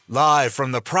Live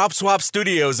from the Prop Swap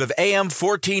studios of AM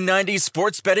 1490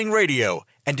 Sports Betting Radio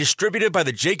and distributed by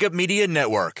the Jacob Media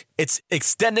Network, it's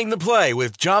Extending the Play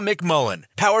with John McMullen,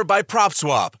 powered by Prop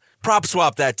Swap. Prop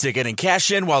Swap that ticket and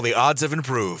cash in while the odds have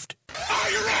improved. Are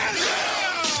you ready? Yeah!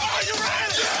 Are you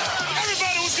ready? Yeah!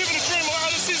 Everybody was given a dream of how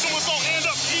this season was going to end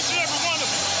up. Each and every one of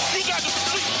you. You got to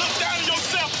look down at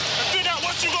yourself and figure out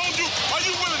what you're going to do. Are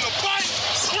you willing to bite,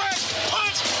 scratch,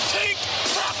 punch, kick,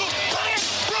 tackle, run,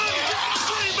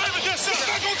 dream, baby? That's it. I'm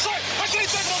not going to try. I can't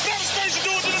take my better stage to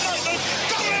do it tonight, man.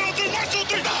 Come on, 1, 2,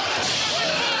 3.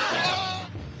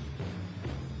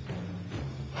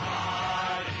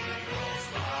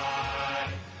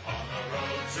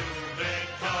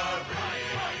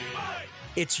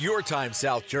 It's your time,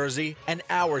 South Jersey, and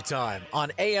our time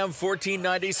on AM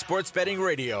 1490 Sports Betting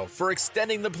Radio for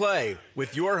Extending the Play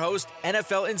with your host,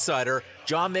 NFL insider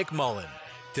John McMullen.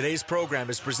 Today's program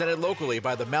is presented locally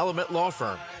by the Malamut Law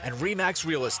Firm and RE/MAX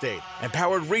Real Estate, and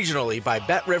powered regionally by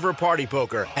Bet River Party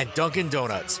Poker and Dunkin'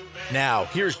 Donuts. Now,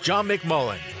 here's John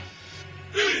McMullen.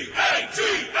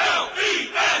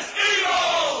 E-A-T-L-E-S,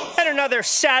 Eagles! And another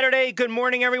Saturday. Good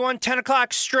morning, everyone. 10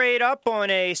 o'clock straight up on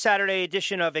a Saturday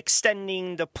edition of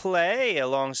Extending the Play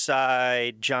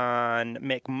alongside John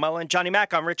McMullen. Johnny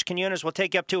Mac, I'm Rich Quinones. We'll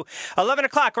take you up to 11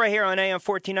 o'clock right here on AM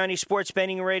 1490 Sports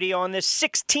Betting Radio on this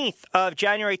 16th of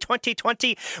January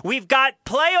 2020. We've got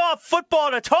playoff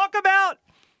football to talk about.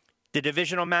 The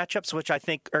divisional matchups, which I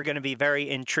think are going to be very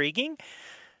intriguing.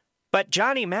 But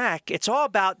Johnny Mac, it's all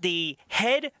about the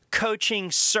head coaching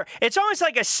search. It's almost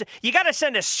like you got to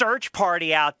send a search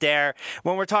party out there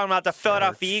when we're talking about the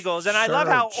Philadelphia Eagles. And I love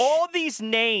how all these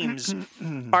names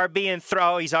are being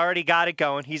thrown. He's already got it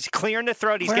going. He's clearing the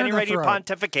throat. He's getting ready to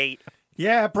pontificate.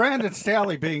 Yeah, Brandon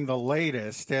Staley being the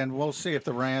latest, and we'll see if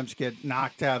the Rams get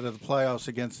knocked out of the playoffs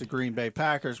against the Green Bay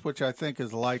Packers, which I think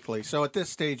is likely. So at this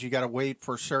stage, you got to wait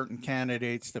for certain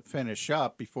candidates to finish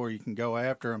up before you can go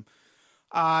after them.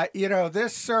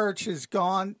 This search has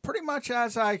gone pretty much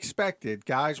as I expected.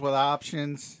 Guys with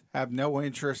options have no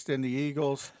interest in the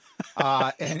Eagles,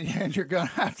 and you're going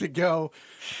to have to go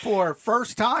for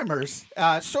first-timers,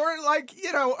 sort of like,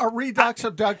 a redux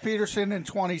of Doug Peterson in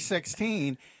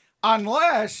 2016,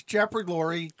 unless Jeffrey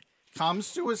Lurie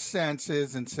comes to his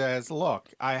senses and says, look,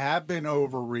 I have been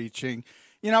overreaching.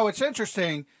 It's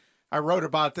interesting. I wrote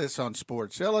about this on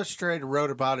Sports Illustrated,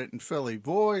 wrote about it in Philly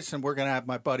Voice, and we're going to have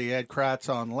my buddy Ed Kratz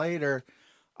on later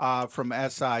from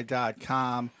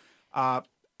SI.com.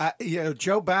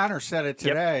 Joe Banner said it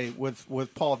today with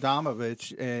Paul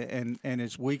Domovich and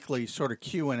his weekly sort of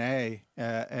Q&A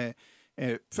at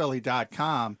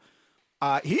Philly.com.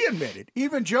 He admitted,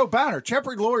 even Joe Banner,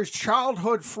 Jeffrey Lurie's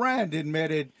childhood friend,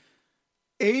 admitted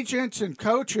agents and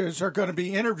coaches are going to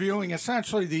be interviewing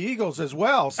essentially the Eagles as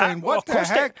well, saying, what the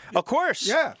heck? Of course.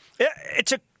 Yeah.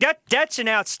 That's an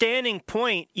outstanding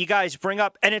point you guys bring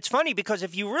up. And it's funny because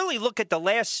if you really look at the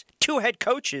last two head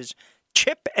coaches,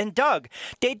 Chip and Doug,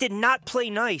 they did not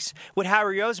play nice with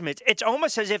Harry Roseman. It's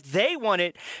almost as if they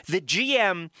wanted the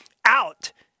GM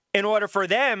out in order for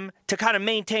them to kind of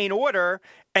maintain order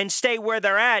and stay where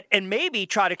they're at and maybe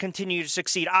try to continue to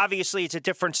succeed. Obviously, it's a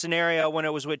different scenario when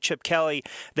it was with Chip Kelly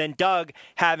than Doug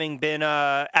having been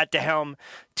at the helm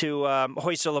to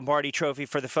hoist the Lombardi Trophy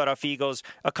for the Philadelphia Eagles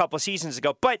a couple seasons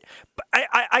ago. But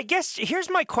I guess here's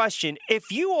my question. If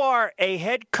you are a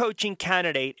head coaching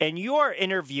candidate and you are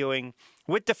interviewing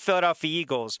with the Philadelphia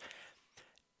Eagles,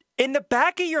 in the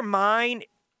back of your mind,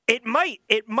 it might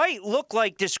look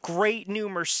like this great new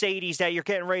Mercedes that you're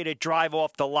getting ready to drive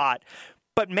off the lot.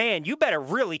 But, man, you better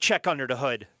really check under the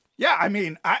hood. Yeah, I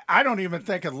mean, I don't even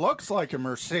think it looks like a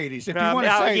Mercedes. If you want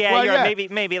to say,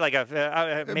 maybe like a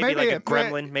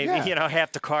Gremlin,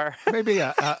 half the car. Maybe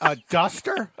a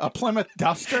Duster, a Plymouth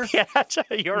Duster. Yeah,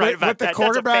 you're right about that. With the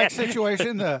quarterback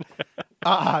situation. But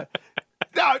I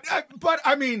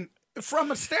mean,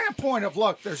 from a standpoint of,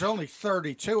 look, there's only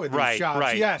 32 of these jobs.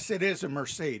 Right. Yes, it is a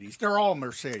Mercedes. They're all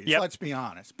Mercedes. Yep. Let's be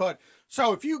honest. But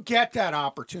so if you get that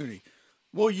opportunity,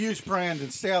 we'll use Brandon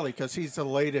Staley because he's the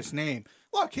latest name.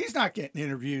 Look, he's not getting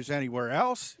interviews anywhere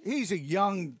else. He's a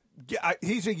young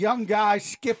guy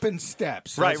skipping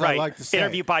steps. Right. I like to say.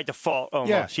 Interview by default,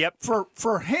 almost. Yeah. Yep.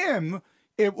 For him,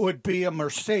 it would be a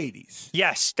Mercedes.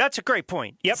 Yes, that's a great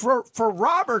point. Yep. For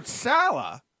Robert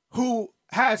Saleh, who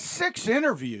has 6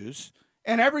 interviews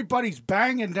and everybody's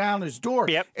banging down his door,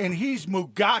 and he's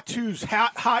Mugatu's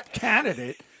hot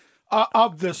candidate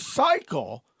of the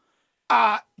cycle.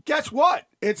 Guess what?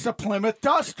 It's a Plymouth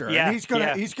Duster, and he's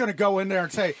gonna go in there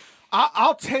and say,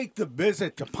 "I'll take the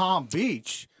visit to Palm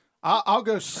Beach. I'll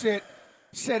go sit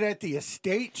at the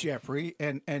estate, Jeffrey,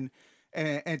 and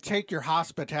and take your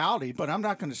hospitality, but I'm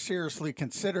not going to seriously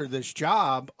consider this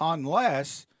job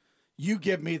unless you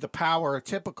give me the power a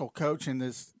typical coach in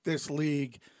this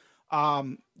league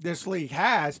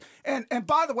has. And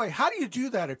by the way, how do you do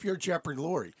that if you're Jeffrey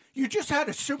Lurie? You just had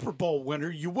a Super Bowl winner.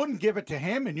 You wouldn't give it to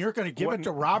him, and you're going to give it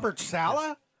to Robert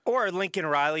Saleh? Or Lincoln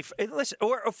Riley, listen,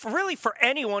 or really for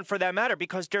anyone for that matter,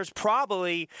 because there's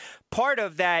probably part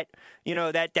of that,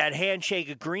 that handshake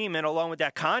agreement along with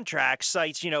that contract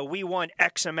cites, we want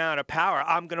X amount of power.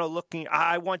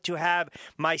 I want to have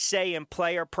my say in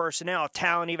player personnel,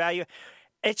 talent evaluation.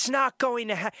 It's not going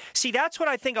to see, that's what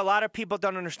I think a lot of people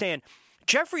don't understand.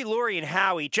 Jeffrey Lurie and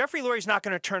Howie, Jeffrey Lurie's not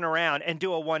going to turn around and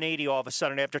do a 180 all of a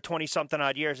sudden after 20-something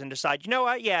odd years and decide, you know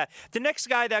what, yeah, the next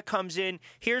guy that comes in,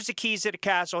 here's the keys to the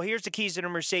castle, here's the keys to the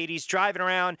Mercedes, driving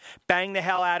around, bang the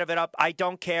hell out of it up, I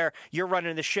don't care, you're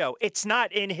running the show. It's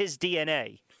not in his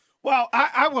DNA. Well,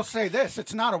 I will say this,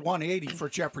 it's not a 180 for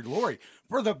Jeffrey Lurie.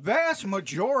 For the vast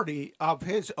majority of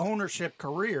his ownership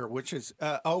career, which is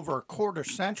over a quarter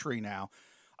century now,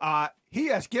 he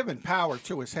has given power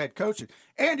to his head coaches.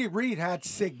 Andy Reid had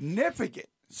significant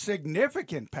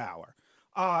power,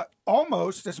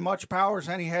 almost as much power as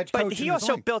any head coach. But he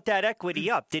also built that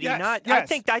equity up, did he not?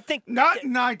 Yes. I think not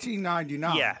in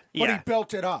 1999. But he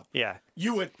built it up. Yeah,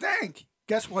 you would think.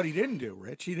 Guess what he didn't do,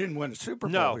 Rich? He didn't win a Super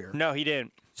Bowl here. No, he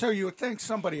didn't. So you would think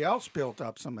somebody else built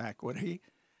up some equity.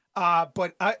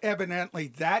 But evidently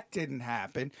that didn't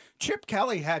happen. Chip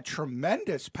Kelly had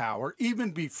tremendous power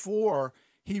even before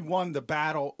he won the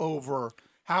battle over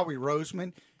Howie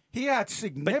Roseman. He had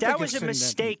significant. But that was a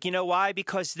mistake. You know why?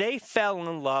 Because they fell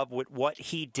in love with what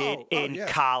he did in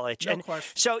college. No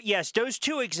question. So, yes, those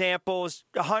two examples,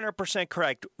 100%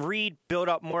 correct. Reid built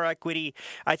up more equity.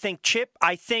 I think Chip,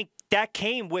 that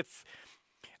came with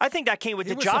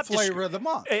the job. The flavor of the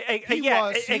month.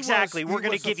 Exactly. We're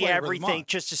going to give you everything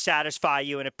just to satisfy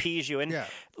you and appease you. And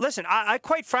listen, I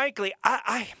quite frankly,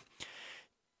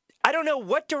 I don't know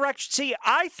what direction. See,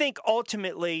 I think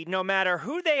ultimately, no matter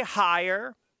who they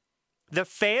hire, the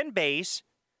fan base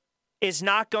is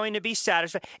not going to be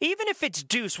satisfied. Even if it's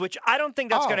Deuce, which I don't think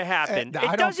that's going to happen.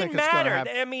 It doesn't matter.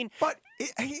 I mean, but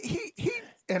he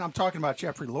and I'm talking about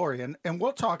Jeffrey Lurie, and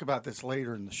we'll talk about this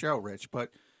later in the show, Rich. But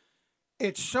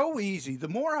it's so easy. The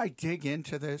more I dig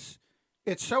into this,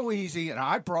 it's so easy. And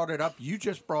I brought it up. You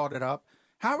just brought it up.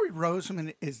 Howie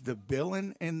Roseman is the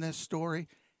villain in this story.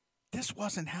 This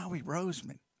wasn't Howie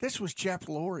Roseman. This was Jeff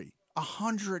Lurie,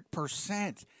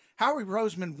 100%. Howie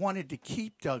Roseman wanted to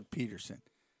keep Doug Peterson.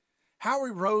 Howie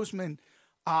Roseman,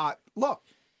 look,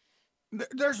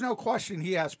 there's no question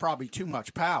he has probably too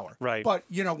much power. Right. But,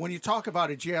 when you talk about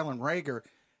a Jalen Reagor,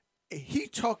 he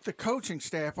took the coaching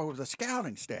staff over the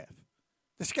scouting staff.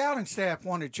 The scouting staff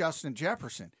wanted Justin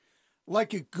Jefferson.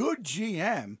 Like a good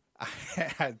GM,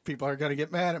 people are going to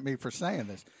get mad at me for saying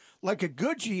this. Like a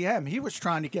good GM, he was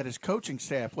trying to get his coaching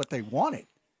staff what they wanted.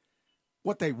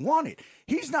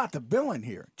 He's not the villain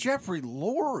here. Jeffrey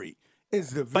Lurie is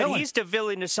the villain. But he's the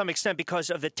villain to some extent because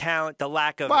of the talent, the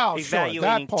lack of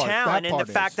evaluating talent, and the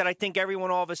fact that I think everyone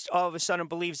all of a sudden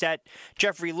believes that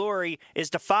Jeffrey Lurie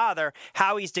is the father,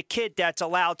 Howie's the kid that's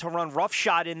allowed to run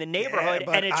roughshod in the neighborhood,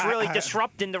 and it's really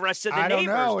disrupting the rest of the neighbors.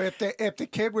 I don't know. If the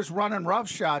kid was running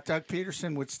roughshod, Doug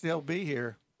Peterson would still be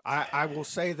here. I will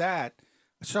say that.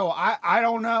 So I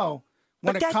don't know.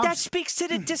 But that speaks to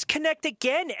the disconnect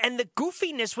again and the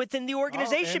goofiness within the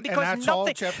organization because and that's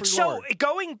nothing. Jeffrey So Lurie.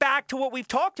 Going back to what we've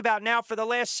talked about now for the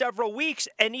last several weeks,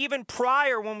 and even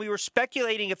prior when we were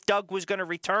speculating if Doug was going to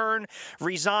return,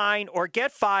 resign, or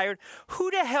get fired, who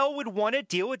the hell would want to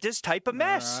deal with this type of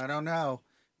mess? I don't know.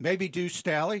 Maybe Deuce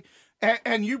Staley.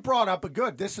 And you brought up a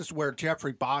good. This is where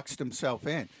Jeffrey boxed himself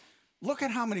in. Look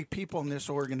at how many people in this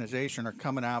organization are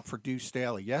coming out for Deuce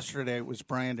Staley. Yesterday it was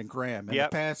Brandon Graham. In the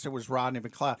past it was Rodney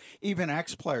McLeod. Even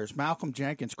ex-players, Malcolm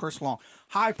Jenkins, Chris Long,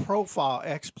 high-profile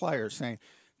ex-players saying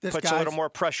this puts a little more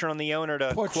pressure on the owner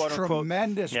to puts quote-unquote.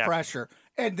 Tremendous pressure.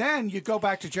 And then you go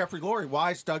back to Jeffrey Lurie. Why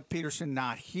is Doug Peterson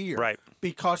not here? Right.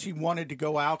 Because he wanted to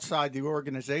go outside the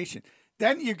organization.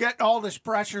 Then you get all this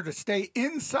pressure to stay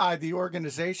inside the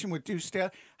organization with Deuce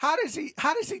Staley. How does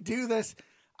he do this?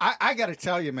 I got to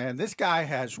tell you, man, this guy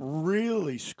has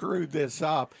really screwed this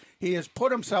up. He has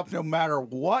put himself, no matter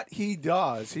what he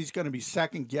does, he's going to be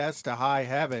second guessed to high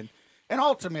heaven. And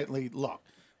ultimately, look,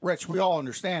 Rich, we all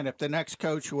understand if the next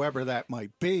coach, whoever that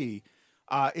might be,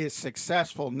 is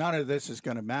successful, none of this is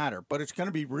going to matter. But it's going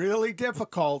to be really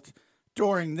difficult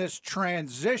during this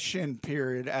transition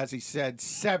period, as he said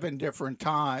 7 different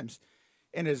times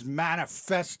in his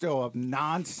manifesto of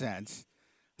nonsense.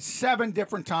 7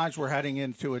 different times we're heading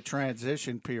into a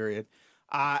transition period.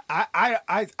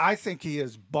 I think he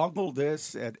has bungled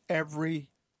this at every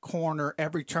corner,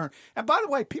 every turn. And by the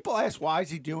way, people ask why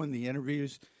is he doing the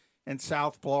interviews in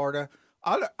South Florida?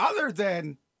 Other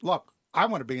than, look, I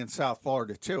want to be in South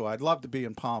Florida too. I'd love to be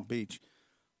in Palm Beach.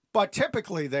 But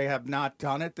typically they have not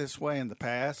done it this way in the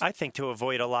past. I think to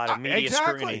avoid a lot of media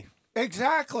scrutiny.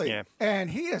 Exactly. Yeah. And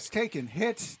he has taken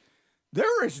hits.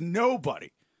 There is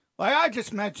nobody. Like I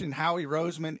just mentioned, Howie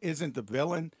Roseman isn't the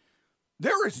villain.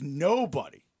 There is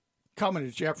nobody coming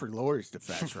to Jeffrey Lurie's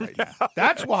defense right now.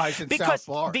 That's why he's in South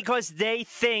Florida. Because they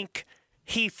think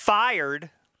he fired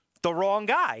the wrong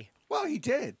guy. Well, he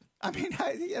did. I mean,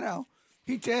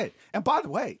 he did. And by the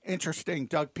way, interesting,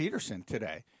 Doug Peterson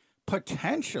today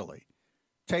potentially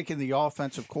taking the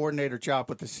offensive coordinator job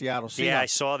with the Seattle Seahawks. Yeah, I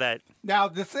saw that. Now,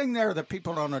 the thing there that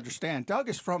people don't understand, Doug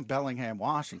is from Bellingham,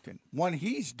 Washington. When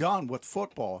he's done with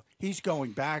football, he's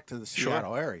going back to the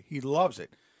Seattle area. He loves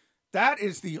it. That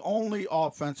is the only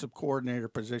offensive coordinator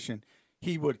position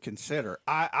he would consider,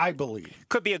 I believe.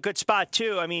 Could be a good spot,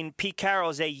 too. I mean, Pete Carroll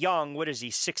is a young,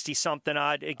 60-something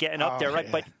odd, getting up there, right?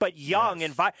 Yeah. But young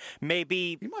and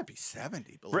maybe... He might be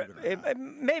 70, believe it or not.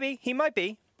 Maybe. He might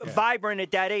be. Yeah. Vibrant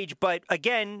at that age, but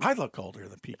again... I look older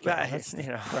than Pete Carroll. That's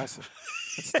depressing.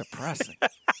 It's depressing.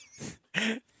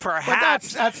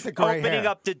 Perhaps that's the gray opening hair.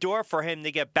 up the door for him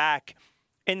to get back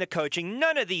in the coaching.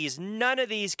 None of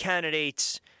these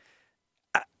candidates...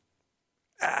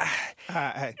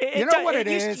 you know what it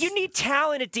is? You need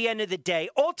talent at the end of the day.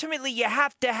 Ultimately, you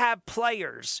have to have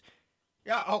players.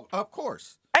 Yeah, of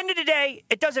course. End of the day,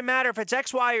 it doesn't matter if it's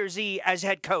X, Y, or Z as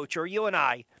head coach or you and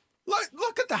I.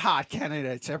 Look at the hot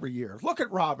candidates every year. Look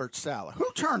at Robert Saleh.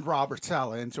 Who turned Robert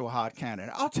Saleh into a hot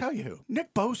candidate? I'll tell you who.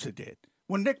 Nick Bosa did.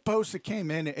 When Nick Bosa came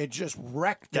in, it just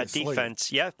wrecked that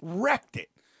defense. Yeah, wrecked it.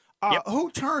 Who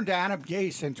turned Adam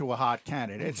Gase into a hot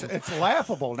candidate? It's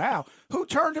laughable now. Who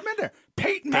turned him in there?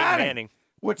 Peyton Manning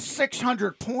with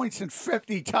 600 points and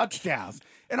 50 touchdowns.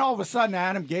 And all of a sudden,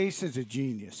 Adam Gase is a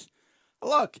genius.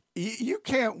 Look, you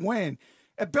can't win.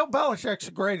 Bill Belichick's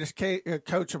the greatest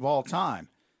coach of all time.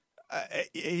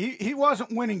 He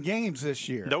wasn't winning games this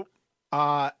year. Nope.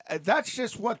 That's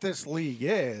just what this league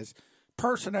is.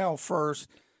 Personnel first.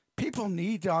 People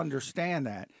need to understand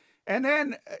that. And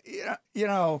then,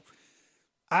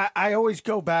 I always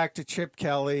go back to Chip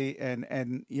Kelly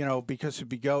and because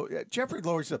if you go, Jeffrey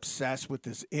Lurie's obsessed with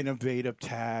this innovative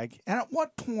tag. And at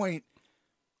what point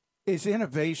is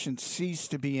innovation cease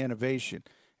to be innovation?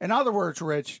 In other words,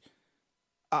 Rich,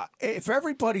 if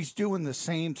everybody's doing the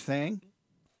same thing,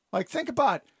 like think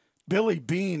about Billy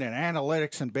Beane and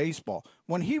analytics in baseball.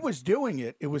 When he was doing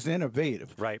it, it was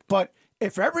innovative. Right. But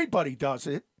if everybody does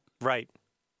it. Right.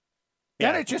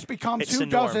 Then it just becomes who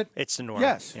does it. It's the norm.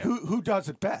 Yes, who does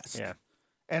it best. Yeah.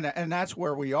 And that's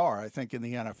where we are, I think, in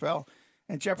the NFL.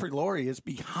 And Jeffrey Lurie is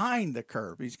behind the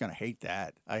curve. He's going to hate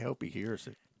that. I hope he hears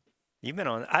it. You've been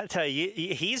on. I tell you,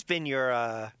 he's been your.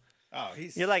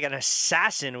 You're like an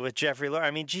assassin with Jeffrey Lurie.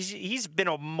 I mean, he's been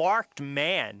a marked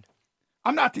man.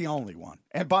 I'm not the only one.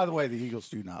 And by the way, the Eagles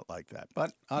do not like that,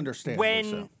 but understandably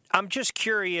so. I'm just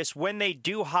curious, when they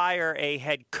do hire a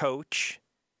head coach,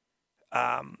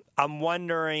 I'm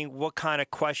wondering what kind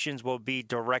of questions will be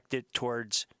directed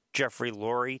towards Jeffrey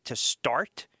Lurie to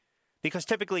start. Because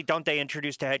typically, don't they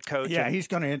introduce the head coach? Yeah, he's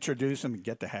going to introduce him and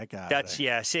get the heck out of there.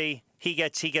 Yeah, see, he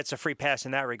gets a free pass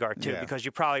in that regard, too, because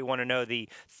you probably want to know the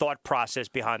thought process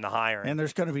behind the hiring. And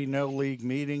there's going to be no league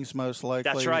meetings, most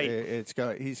likely. That's right.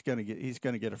 He's going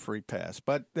to get a free pass.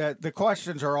 But the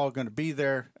questions are all going to be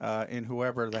there in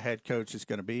whoever the head coach is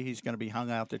going to be. He's going to be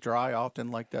hung out to dry, often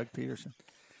like Doug Peterson.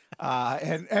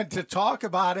 And to talk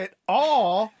about it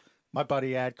all, my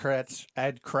buddy Ed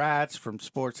Kratz from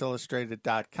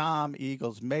SportsIllustrated.com,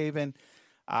 Eagles Maven.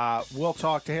 We'll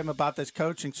talk to him about this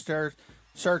coaching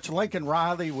search. Lincoln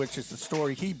Riley, which is the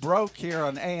story he broke here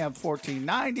on AM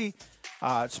 1490,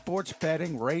 Sports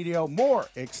Betting Radio. More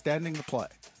Extending the Play.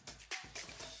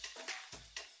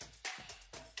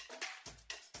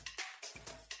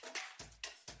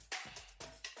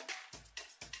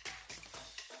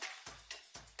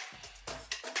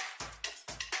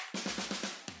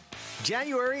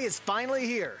 January is finally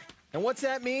here. And what's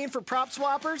that mean for prop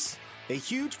swappers? A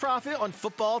huge profit on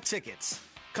football tickets.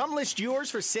 Come list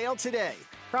yours for sale today.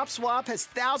 PropSwap has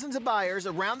thousands of buyers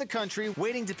around the country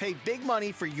waiting to pay big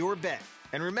money for your bet.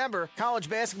 And remember, college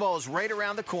basketball is right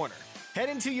around the corner. Head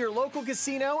into your local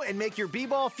casino and make your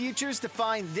b-ball futures to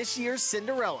find this year's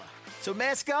Cinderella. So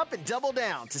mask up and double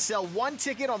down to sell one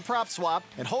ticket on PropSwap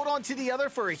and hold on to the other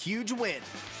for a huge win.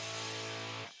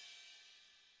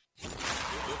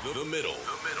 The Middle.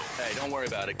 Hey, don't worry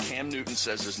about it. Cam Newton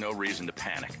says there's no reason to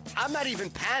panic. I'm not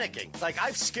even panicking. Like,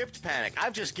 I've skipped panic.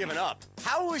 I've just given up.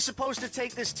 How are we supposed to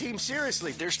take this team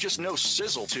seriously? There's just no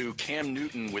sizzle to Cam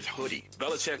Newton with hoodie.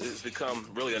 Belichick has become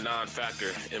really a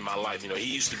non-factor in my life. You know,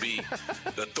 he used to be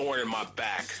the thorn in my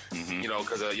back. You know,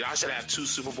 because I should have 2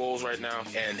 Super Bowls right now,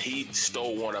 and he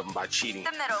stole one of them by cheating.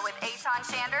 The Middle with Eitan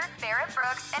Shander, Barrett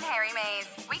Brooks, and Harry Mays.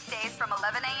 Weekdays from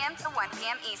 11 a.m. to 1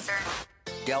 p.m. Eastern.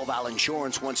 Del Val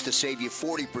Insurance wants to save you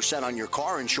 40% on your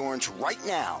car insurance right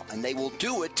now, and they will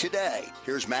do it today.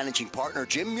 Here's managing partner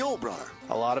Jim Muehlbrunner.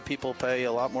 A lot of people pay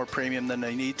a lot more premium than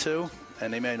they need to,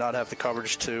 and they may not have the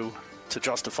coverage to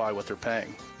justify what they're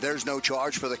paying. There's no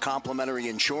charge for the complimentary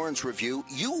insurance review.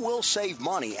 You will save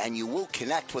money, and you will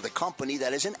connect with a company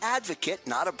that is an advocate,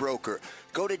 not a broker.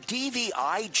 Go to dvigi.com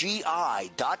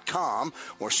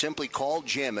or simply call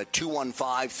Jim at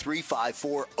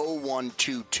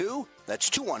 215-354-0122. That's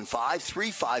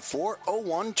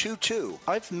 215-354-0122.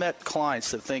 I've met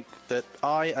clients that think that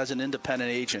I, as an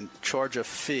independent agent, charge a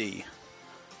fee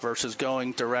versus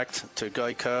going direct to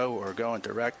Geico or going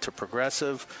direct to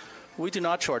Progressive. We do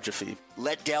not charge a fee.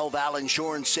 Let Del Val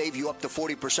Insurance save you up to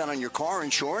 40% on your car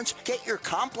insurance. Get your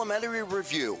complimentary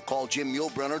review. Call Jim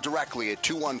Muehlbrunner directly at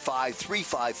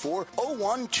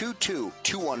 215-354-0122.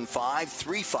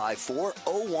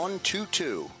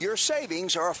 215-354-0122. Your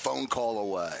savings are a phone call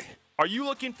away. Are you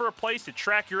looking for a place to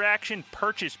track your action,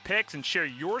 purchase picks, and share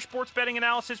your sports betting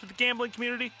analysis with the gambling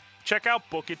community? Check out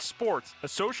Book It Sports, a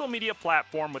social media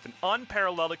platform with an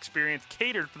unparalleled experience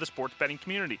catered for the sports betting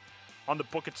community. On the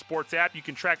Book It Sports app, you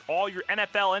can track all your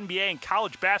NFL, NBA, and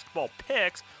college basketball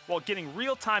picks while getting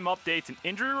real-time updates and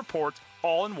injury reports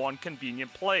all in one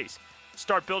convenient place.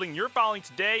 Start building your following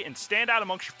today and stand out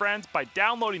amongst your friends by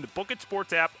downloading the Book It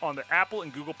Sports app on the Apple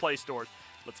and Google Play stores.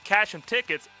 Let's cash some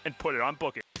tickets and put it on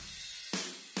Book It.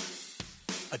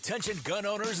 Attention gun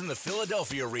owners in the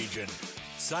Philadelphia region.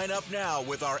 Sign up now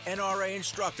with our NRA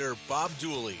instructor, Bob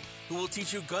Dooley, who will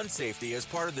teach you gun safety as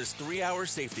part of this 3-hour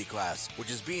safety class, which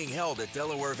is being held at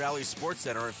Delaware Valley Sports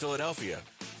Center in Philadelphia.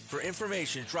 For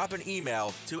information, drop an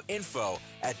email to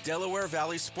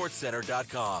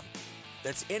info@DelawareValleySportsCenter.com.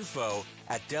 That's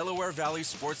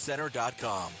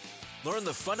info@DelawareValleySportsCenter.com. Learn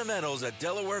the fundamentals at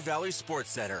Delaware Valley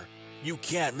Sports Center. You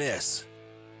can't miss.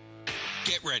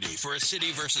 Get ready for a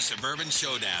city versus suburban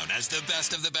showdown as the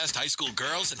best of the best high school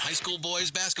girls and high school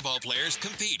boys basketball players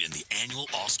compete in the annual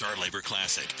All-Star Labor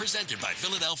Classic, presented by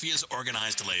Philadelphia's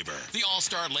Organized Labor. The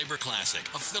All-Star Labor Classic,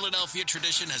 a Philadelphia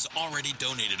tradition, has already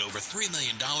donated over $3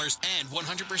 million and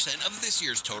 100% of this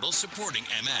year's total supporting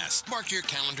MS. Mark your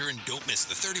calendar and don't miss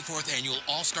the 34th annual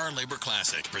All-Star Labor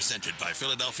Classic, presented by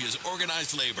Philadelphia's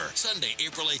Organized Labor, Sunday,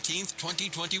 April 18th,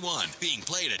 2021, being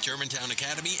played at Germantown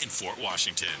Academy in Fort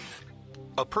Washington.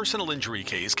 A personal injury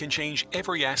case can change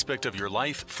every aspect of your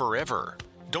life forever.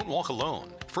 Don't walk alone.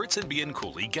 Fritz and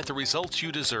Bianculli get the results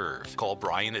you deserve. Call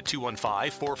Brian at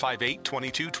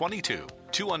 215-458-2222.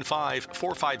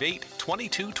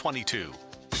 215-458-2222.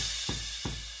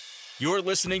 You're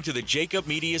listening to the Jacob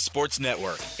Media Sports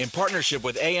Network in partnership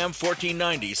with AM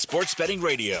 1490 Sports Betting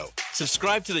Radio.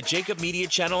 Subscribe to the Jacob Media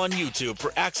channel on YouTube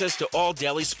for access to all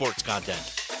daily sports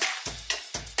content.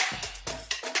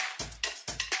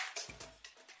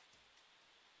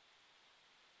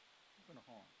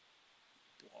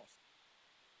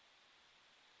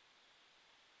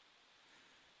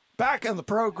 Back on the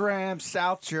program,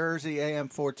 South Jersey, AM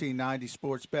 1490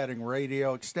 Sports Betting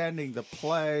Radio, extending the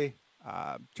play.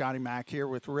 Johnny Mack here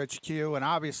with Rich Q. And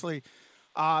obviously,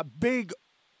 big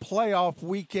playoff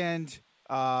weekend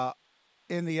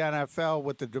in the NFL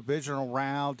with the divisional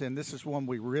round. And this is when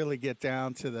we really get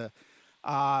down to the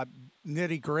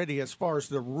nitty-gritty as far as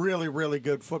the really, really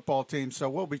good football team. So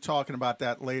we'll be talking about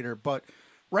that later. But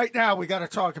right now, we got to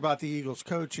talk about the Eagles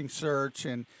coaching search.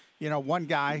 And you know, one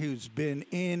guy who's been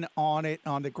in on it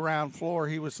on the ground floor,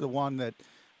 he was the one that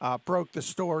broke the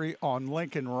story on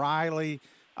Lincoln Riley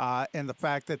and the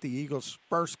fact that the Eagles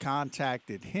first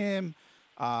contacted him.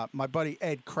 My buddy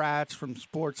Ed Kratz from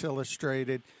Sports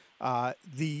Illustrated,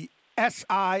 the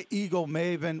SI Eagle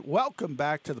Maven. Welcome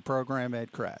back to the program,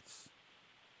 Ed Kratz.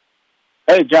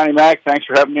 Hey, Johnny Mac. Thanks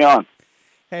for having me on.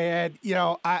 Hey, Ed, you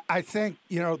know, I think,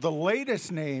 you know, the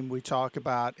latest name we talk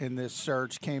about in this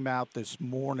search came out this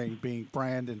morning, being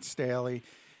Brandon Staley.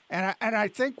 And I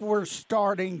think we're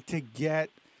starting to get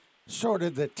sort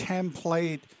of the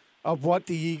template of what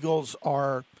the Eagles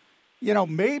are, you know,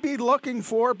 maybe looking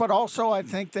for, but also I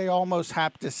think they almost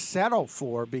have to settle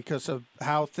for because of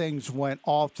how things went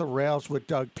off the rails with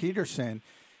Doug Peterson.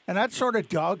 And that's sort of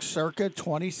Doug circa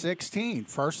 2016.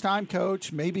 First-time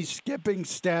coach, maybe skipping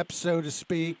steps, so to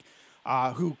speak.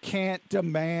 who can't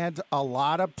demand a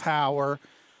lot of power.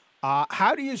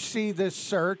 How do you see this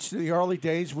search? The early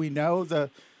days, we know the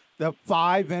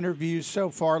 5 interviews so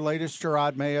far, latest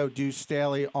Gerard Mayo, Deuce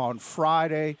Staley on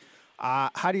Friday.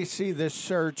 How do you see this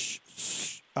search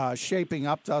shaping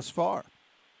up thus far?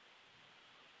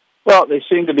 Well, they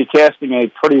seem to be casting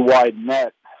a pretty wide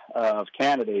net of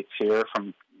candidates here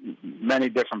from many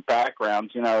different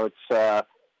backgrounds. You know, it's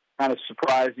kind of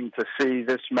surprising to see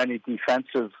this many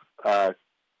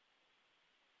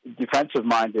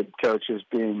defensive-minded coaches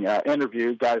being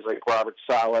interviewed. Guys like Robert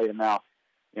Saleh, and now,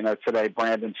 you know, today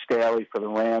Brandon Staley for the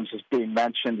Rams is being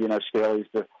mentioned. You know, Staley's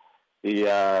the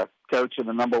coach of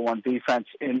the number 1 defense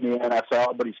in the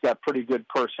NFL, but he's got pretty good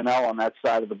personnel on that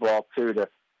side of the ball too to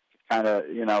kind of,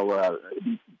 you know,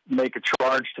 make a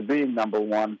charge to being number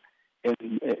 1 in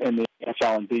the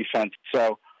NFL in defense.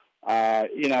 So,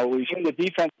 you know, we've seen the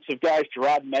defensive guys.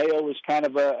 Gerard Mayo was kind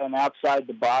of an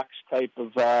outside-the-box type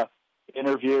of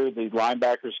interview. The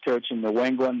linebackers coach in New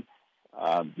England.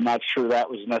 Not sure that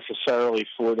was necessarily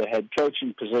for the head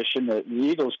coaching position. The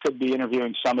Eagles could be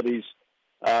interviewing some of these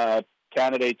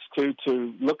candidates, too,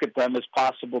 to look at them as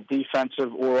possible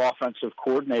defensive or offensive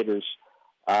coordinators.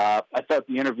 I thought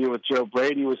the interview with Joe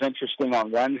Brady was interesting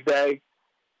on Wednesday.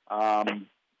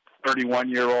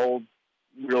 31-year-old,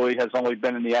 really has only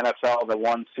been in the NFL the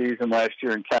 1 season last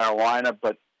year in Carolina,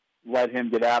 but let him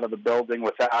get out of the building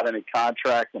without any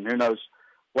contract, and who knows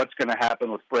what's going to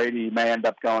happen with Brady. He may end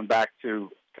up going back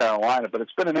to Carolina, but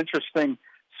it's been an interesting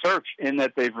search in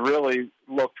that they've really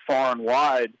looked far and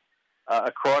wide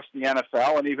across the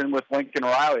NFL, and even with Lincoln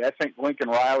Riley. I think Lincoln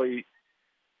Riley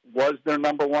was their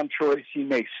number 1 choice. He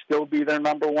may still be their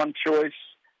number 1 choice,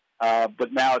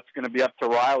 but now it's going to be up to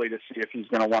Riley to see if he's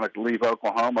going to want to leave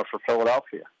Oklahoma for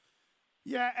Philadelphia.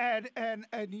 Yeah, and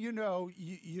you know,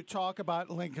 you talk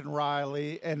about Lincoln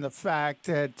Riley and the fact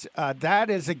that that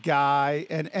is a guy,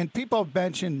 and people have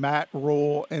mentioned Matt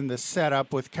Rule in the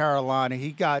setup with Carolina.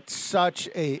 He got such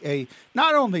a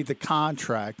not only the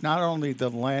contract, not only the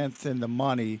length and the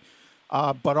money,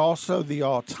 but also the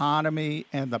autonomy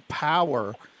and the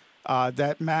power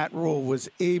that Matt Rule was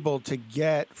able to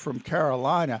get from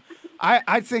Carolina.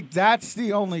 I think that's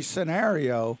the only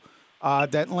scenario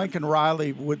that Lincoln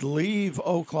Riley would leave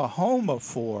Oklahoma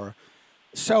for.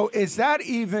 So is that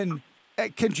even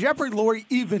 – can Jeffrey Lurie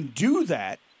even do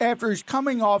that after he's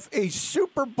coming off a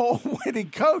Super Bowl winning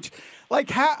coach?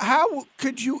 Like, how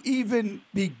could you even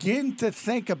begin to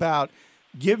think about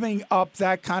giving up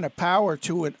that kind of power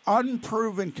to an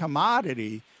unproven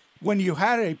commodity when you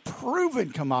had a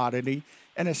proven commodity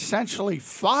and essentially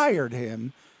fired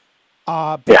him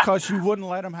because you wouldn't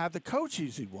let him have the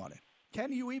coaches he wanted?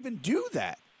 Can you even do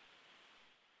that?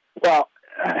 Well,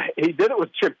 he did it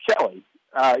with Chip Kelly.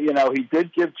 You know, he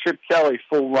did give Chip Kelly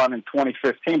full run in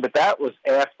 2015, but that was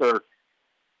after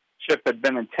Chip had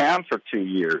been in town for 2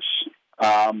 years.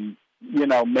 You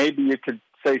know, maybe you could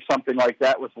say something like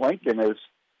that with Lincoln is,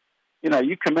 you know,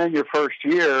 you come in your first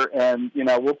year and, you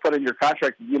know, we'll put in your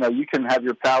contract, you know, you can have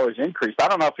your powers increased. I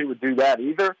don't know if he would do that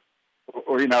either,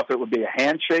 or you know, if it would be a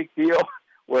handshake deal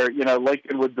where, you know,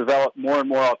 Lincoln would develop more and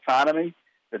more autonomy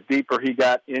the deeper he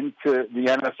got into the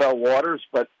NFL waters.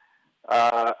 But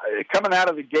coming out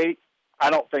of the gate, I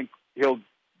don't think he'll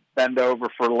bend over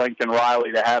for Lincoln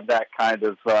Riley to have that kind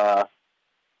of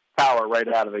power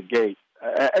right out of the gate.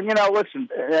 And, you know, listen,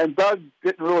 and Doug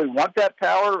didn't really want that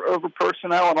power over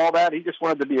personnel and all that. He just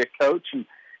wanted to be a coach. And,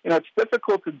 you know, it's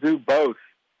difficult to do both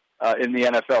in the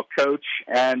NFL, coach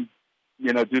and,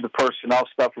 you know, do the personnel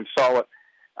stuff. We saw it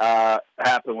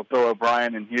happen with Bill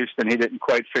O'Brien in Houston. He didn't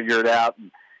quite figure it out.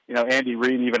 And, you know, Andy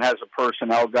Reid even has a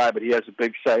personnel guy, but he has a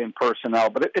big say in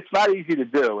personnel. But it's not easy to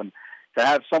do. And to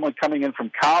have someone coming in from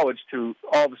college to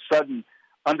all of a sudden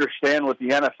understand what the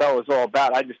NFL is all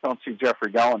about, I just don't see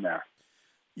Jeffrey going there.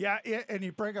 Yeah, and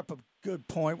you bring up a good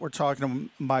point. We're talking to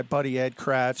my buddy Ed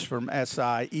Kratz from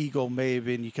SI, Eagle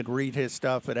Maven. You can read his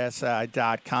stuff at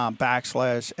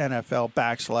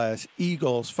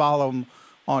SI.com/NFL/Eagles. Follow him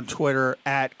on Twitter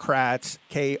at Kratz,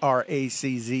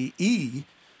 Kratze.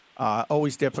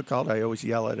 Always difficult. I always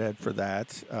yell at Ed for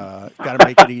that. Got to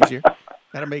make it easier.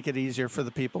 Got to make it easier for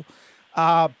the people.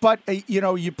 But, you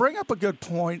know, you bring up a good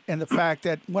point in the fact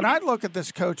that when I look at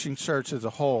this coaching search as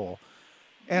a whole,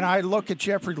 and I look at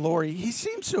Jeffrey Lurie, he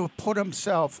seems to have put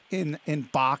himself in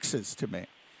boxes to me.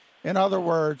 In other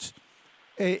words,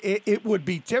 it would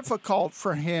be difficult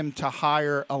for him to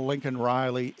hire a Lincoln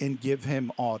Riley and give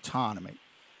him autonomy.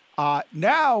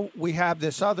 Now we have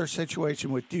this other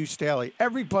situation with Deuce Staley.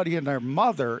 Everybody and their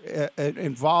mother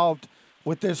involved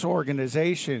with this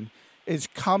organization is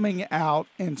coming out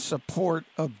in support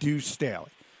of Deuce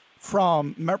Staley.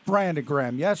 from Brandon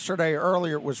Graham.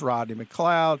 Earlier it was Rodney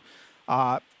McLeod.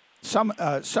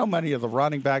 So many of the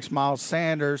running backs, Miles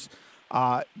Sanders,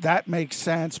 that makes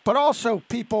sense. But also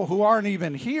people who aren't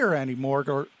even here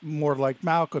anymore, more like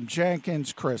Malcolm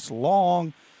Jenkins, Chris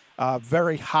Long,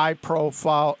 very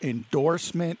high-profile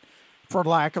endorsement, for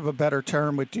lack of a better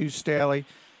term, with Deuce Staley.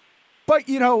 But,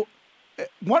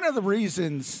 one of the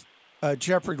reasons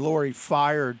Jeffrey Lurie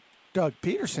fired Doug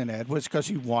Peterson, Ed, was because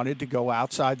he wanted to go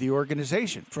outside the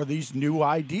organization for these new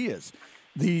ideas,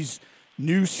 these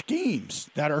new schemes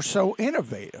that are so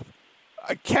innovative.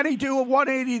 Can he do a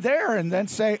 180 there and then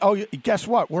say, oh, guess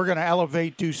what? We're going to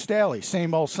elevate Deuce Staley,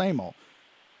 same old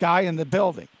guy in the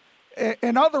building.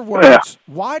 In other words,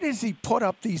 why does he put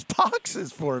up these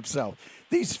boxes for himself,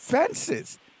 these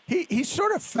fences? He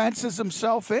sort of fences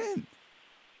himself in.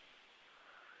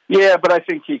 Yeah, but I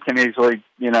think he can easily,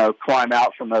 climb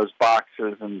out from those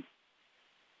boxes and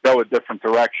go a different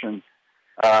direction.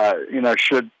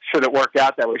 Should it work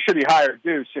out that way? Should he hire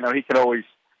Deuce? He could always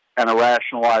kind of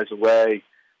rationalize away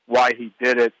why he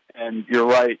did it. And you're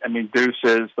right. I mean, Deuce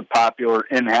is the popular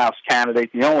in-house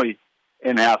candidate, the only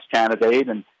in-house candidate.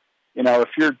 And, if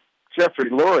you're Jeffrey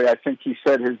Lurie, I think he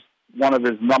said one of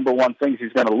his number one things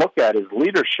he's going to look at is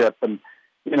leadership. And,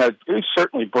 Deuce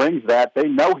certainly brings that. They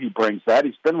know he brings that.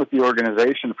 He's been with the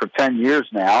organization for 10 years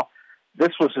now.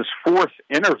 This was his fourth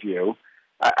interview.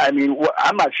 I mean,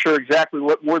 I'm not sure exactly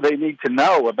what more they need to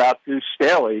know about Deuce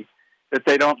Staley that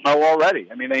they don't know already.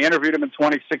 I mean, they interviewed him in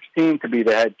 2016 to be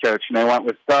the head coach, and they went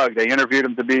with Doug. They interviewed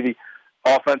him to be the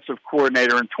offensive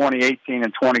coordinator in 2018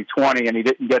 and 2020, and he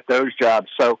didn't get those jobs.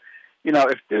 So,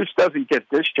 if Deuce doesn't get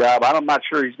this job, I'm not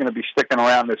sure he's going to be sticking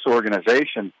around this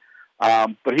organization.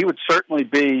 But he would certainly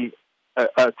be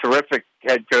a terrific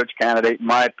head coach candidate, in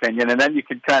my opinion. And then you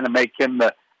could kind of make him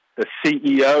the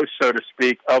CEO, so to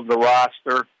speak, of the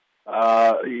roster,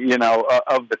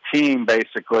 of the team,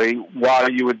 basically,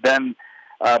 while you would then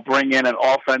bring in an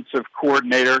offensive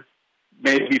coordinator,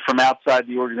 maybe from outside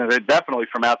the organization, definitely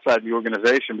from outside the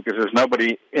organization, because there's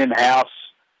nobody in-house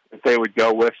that they would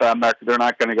go with. They're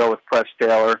not going to go with Press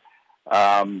Taylor.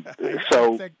 They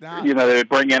would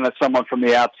bring in someone from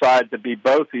the outside to be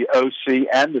both the OC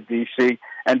and the DC,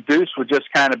 and Deuce would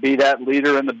just kind of be that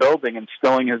leader in the building,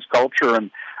 instilling his culture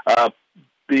and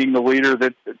being the leader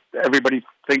that everybody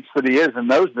thinks that he is and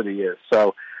knows that he is.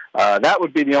 So that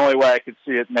would be the only way I could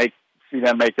see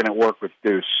them making it work with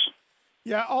Deuce.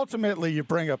 Yeah, ultimately, you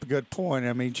bring up a good point.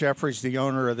 I mean, Jeffrey's the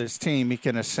owner of this team. He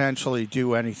can essentially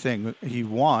do anything he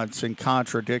wants and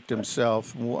contradict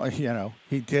himself.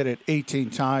 He did it 18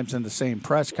 times in the same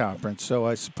press conference. So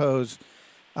I suppose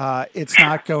it's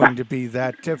not going to be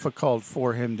that difficult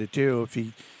for him to do if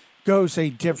he goes a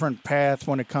different path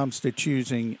when it comes to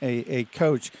choosing a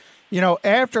coach.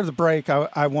 After the break,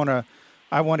 I want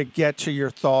to get to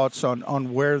your thoughts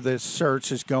on where this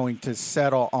search is going to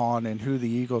settle on and who the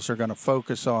Eagles are going to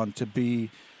focus on to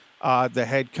be the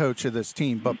head coach of this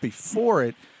team. But before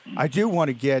it, I do want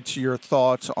to get your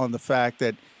thoughts on the fact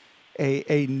that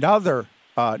another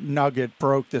nugget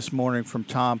broke this morning from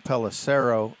Tom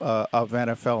Pelissero of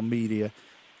NFL Media,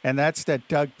 and that's that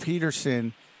Doug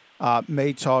Peterson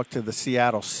may talk to the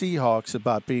Seattle Seahawks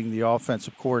about being the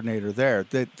offensive coordinator there.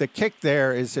 The kick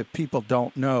there is, if people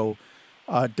don't know,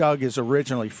 Doug is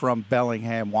originally from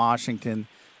Bellingham, Washington.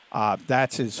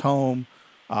 That's his home.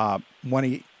 When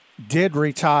he did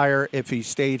retire, if he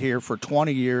stayed here for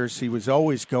 20 years, he was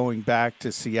always going back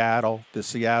to Seattle, the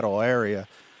Seattle area,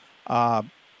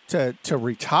 to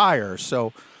retire.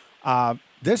 So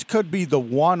this could be the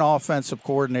one offensive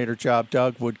coordinator job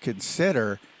Doug would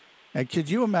consider. And could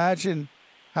you imagine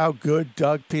how good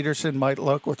Doug Peterson might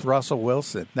look with Russell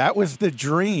Wilson? That was the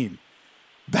dream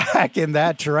back in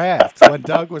that draft when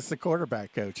Doug was the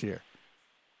quarterback coach here.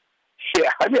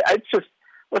 Yeah, I mean,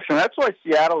 that's why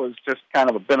Seattle has just kind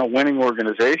of been a winning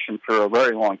organization for a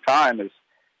very long time. Is,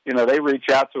 they reach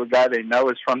out to a guy they know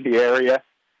is from the area,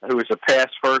 who is a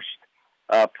pass-first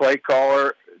play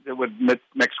caller that would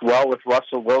mix well with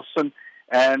Russell Wilson,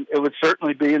 and it would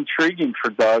certainly be intriguing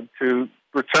for Doug to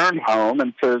return home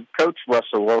and to coach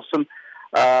Russell Wilson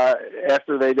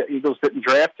after the Eagles didn't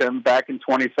draft him back in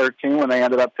 2013 when they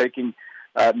ended up taking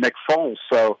Nick Foles.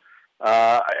 So,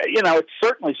 it's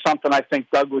certainly something I think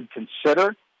Doug would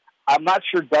consider. I'm not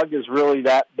sure Doug is really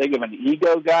that big of an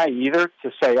ego guy either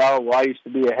to say, oh, well, I used to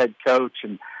be a head coach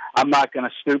and I'm not going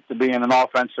to stoop to being an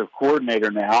offensive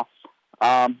coordinator now.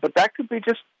 But that could be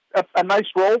just a nice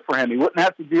role for him. He wouldn't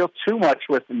have to deal too much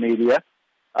with the media,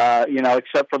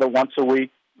 except for the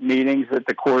once-a-week meetings that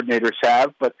the coordinators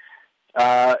have. But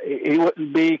he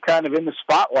wouldn't be kind of in the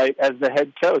spotlight as the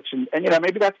head coach. And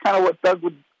maybe that's kind of what Doug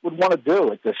would want to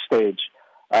do at this stage.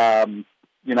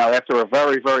 After a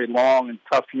very, very long and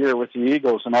tough year with the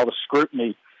Eagles and all the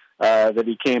scrutiny that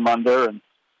he came under, and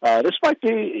this might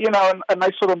be, a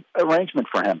nice little arrangement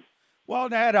for him. Well,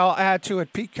 Ned, I'll add to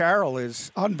it. Pete Carroll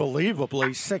is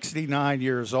unbelievably 69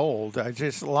 years old. I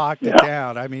just locked it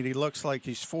down. I mean, he looks like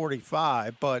he's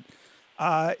 45, but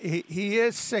he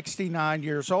is 69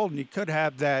 years old, and he could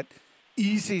have that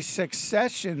easy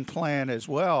succession plan as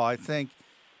well. I think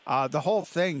the whole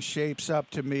thing shapes up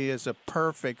to me as a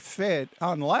perfect fit,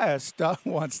 unless Doug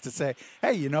wants to say,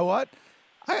 hey, you know what?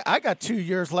 I got 2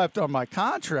 years left on my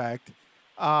contract.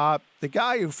 The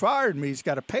guy who fired me's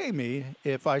got to pay me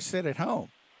if I sit at home.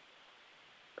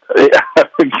 Yeah,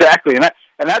 exactly, and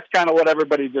that's kind of what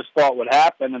everybody just thought would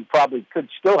happen, and probably could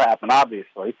still happen,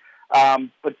 obviously.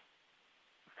 But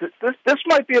this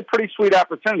might be a pretty sweet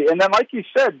opportunity. And then, like you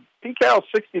said, Pete Carroll's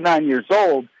 69 years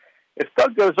old. If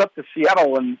Doug goes up to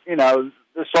Seattle and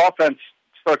this offense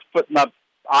starts putting up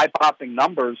eye-popping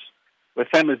numbers with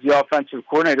him as the offensive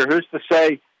coordinator, who's to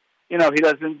say? He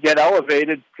doesn't get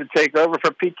elevated to take over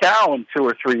for Pete Carroll in 2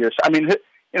 or 3 years. I mean,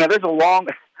 there's a lot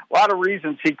of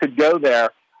reasons he could go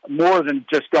there, more than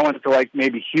just going to like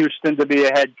maybe Houston to be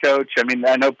a head coach. I mean,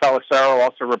 I know Pelissero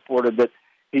also reported that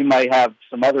he might have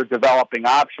some other developing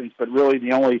options, but really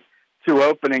the only 2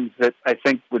 openings that I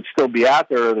think would still be out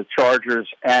there are the Chargers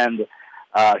and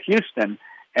Houston.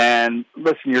 And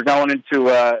listen, you're going into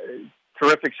a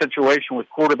terrific situation with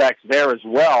quarterbacks there as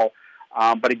well.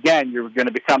 But again, you're going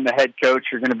to become the head coach.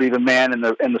 You're going to be the man in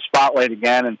the spotlight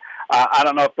again, and I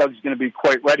don't know if Doug's going to be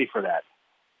quite ready for that.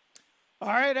 All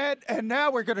right, Ed, and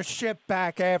now we're going to shift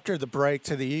back after the break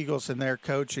to the Eagles and their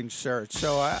coaching search.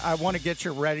 So I want to get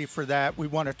you ready for that. We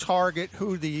want to target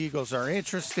who the Eagles are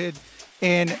interested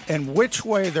in and which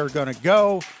way they're going to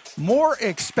go. More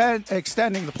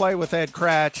extending the play with Ed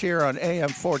Cratch here on AM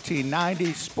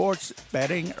 1490 Sports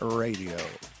Betting Radio.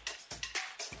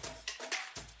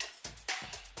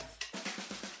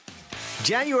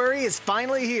 January is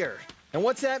finally here. And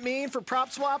what's that mean for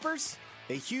prop swappers?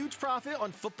 A huge profit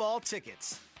on football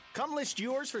tickets. Come list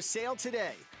yours for sale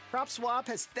today. PropSwap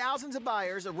has thousands of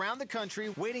buyers around the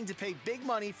country waiting to pay big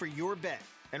money for your bet.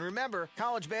 And remember,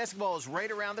 college basketball is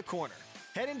right around the corner.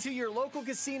 Head into your local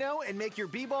casino and make your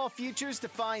b-ball futures to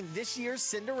find this year's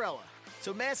Cinderella.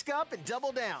 So mask up and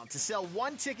double down to sell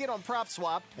one ticket on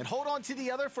PropSwap and hold on to the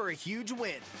other for a huge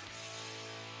win.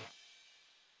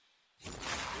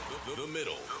 The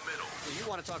middle. You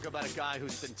want to talk about a guy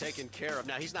who's been taken care of.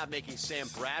 Now, he's not making Sam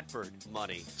Bradford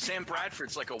money. Sam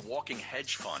Bradford's like a walking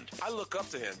hedge fund. I look up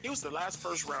to him. He was the last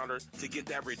first rounder to get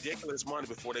that ridiculous money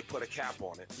before they put a cap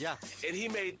on it. Yeah. And he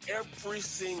made every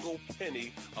single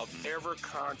penny of every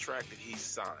contract that he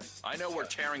signed. I know we're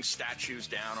tearing statues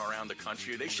down around the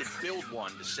country. They should build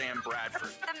one to Sam Bradford.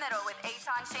 The Middle with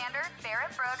Eitan Shander,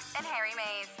 Barrett Brooks, and Harry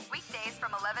Mays. Weekdays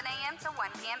from 11 a.m. to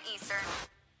 1 p.m. Eastern.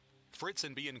 Fritz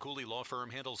 & B & Cooley Law Firm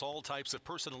handles all types of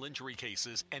personal injury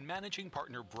cases, and managing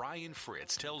partner Brian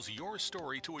Fritz tells your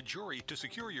story to a jury to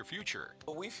secure your future.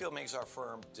 What we feel makes our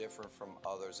firm different from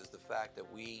others is the fact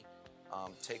that we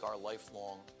take our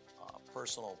lifelong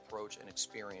personal approach and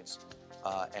experience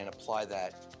and apply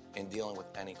that in dealing with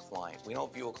any client. We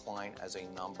don't view a client as a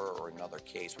number or another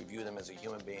case. We view them as a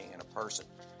human being and a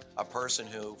person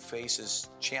who faces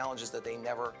challenges that they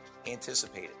never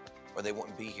anticipated, or they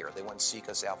wouldn't be here. They wouldn't seek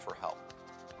us out for help.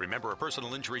 Remember, a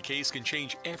personal injury case can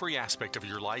change every aspect of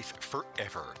your life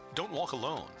forever. Don't walk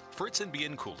alone. Fritz & B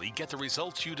 & Cooley get the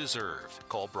results you deserve.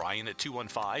 Call Brian at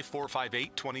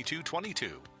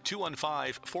 215-458-2222.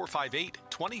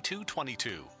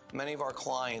 215-458-2222. Many of our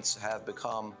clients have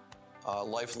become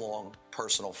lifelong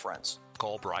personal friends.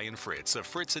 Call Brian Fritz of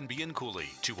Fritz & B & Cooley,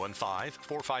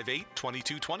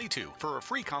 215-458-2222 for a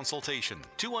free consultation.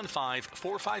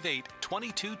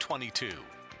 215-458-2222.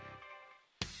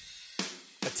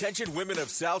 Attention women of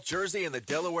South Jersey and the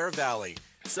Delaware Valley.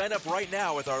 Sign up right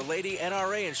now with Our Lady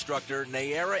NRA instructor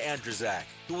Nayara Andrzak,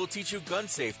 who will teach you gun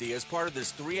safety as part of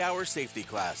this 3-hour safety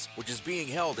class, which is being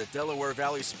held at Delaware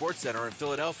Valley Sports Center in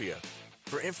Philadelphia.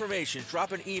 For information,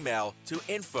 drop an email to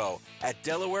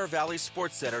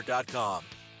info@DelawareValleySportsCenter.com.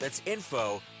 That's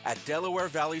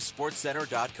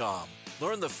info@DelawareValleySportsCenter.com.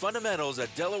 Learn the fundamentals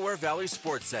at Delaware Valley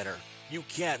Sports Center. You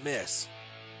can't miss.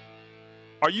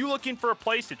 Are you looking for a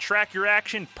place to track your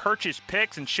action, purchase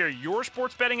picks, and share your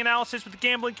sports betting analysis with the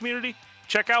gambling community?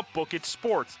 Check out Book It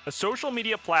Sports, a social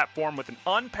media platform with an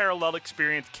unparalleled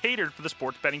experience catered for the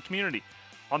sports betting community.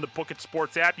 On the Book It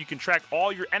Sports app, you can track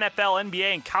all your NFL,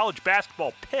 NBA, and college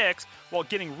basketball picks while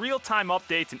getting real-time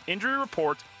updates and injury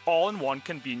reports all in one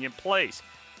convenient place.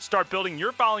 Start building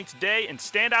your following today and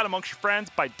stand out amongst your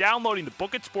friends by downloading the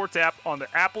Book It Sports app on the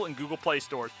Apple and Google Play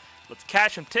stores. Let's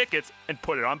cash some tickets and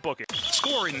put it on Book It.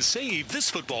 Score and save this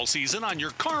football season on your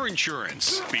car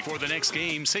insurance. Before the next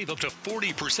game, save up to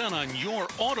 40% on your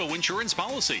auto insurance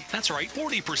policy. That's right,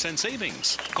 40%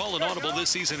 savings. Call an Audible this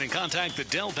season and contact the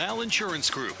Del Val Insurance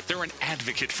Group. They're an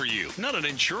advocate for you, not an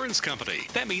insurance company.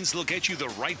 That means they'll get you the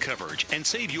right coverage and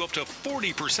save you up to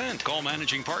 40%. Call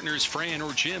managing partners Fran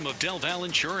or Jim of Del Val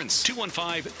Insurance,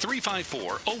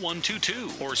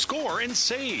 215-354-0122, or score and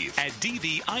save at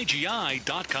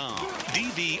dvigi.com.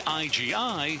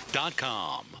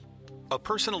 dvigi.com. A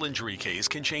personal injury case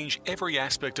can change every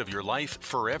aspect of your life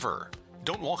forever.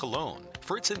 Don't walk alone.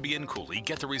 Fritz and Bien Cooley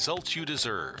get the results you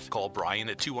deserve. Call Brian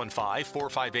at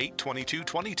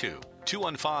 215-458-2222.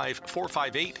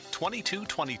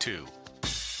 215-458-2222.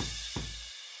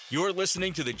 You're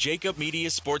listening to the Jacob Media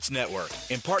Sports Network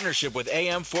in partnership with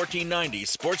AM 1490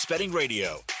 Sports Betting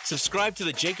Radio. Subscribe to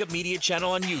the Jacob Media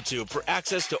channel on YouTube for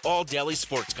access to all daily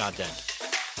sports content.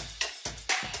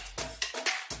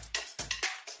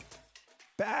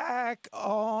 Back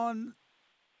on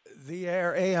the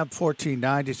air, AM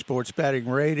 1490 Sports Betting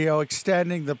Radio,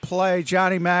 extending the play.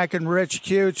 Johnny Mack and Rich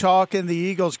Q talking the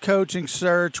Eagles coaching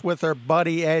search with our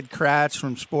buddy Ed Kratz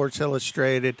from Sports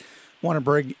Illustrated. Want to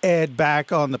bring Ed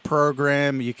back on the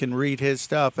program. You can read his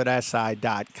stuff at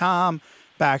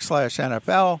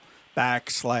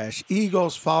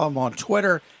si.com/NFL/Eagles. Follow him on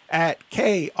Twitter at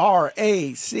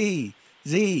KRACZE.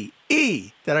 Did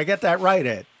I get that right,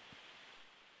 Ed?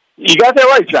 You got that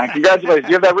right, John. Congratulations. Do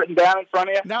you have that written down in front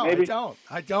of you? No, maybe?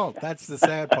 I don't. That's the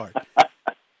sad part.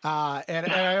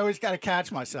 And I always got to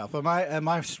catch myself. Am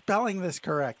I spelling this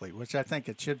correctly? Which I think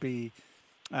it should be.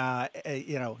 But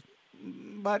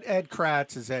Ed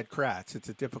Kratz is Ed Kratz. It's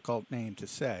a difficult name to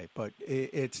say, but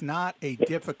it's not a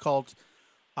difficult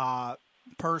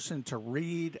person to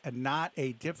read and not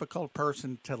a difficult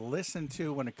person to listen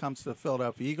to when it comes to the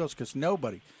Philadelphia Eagles, because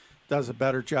nobody does a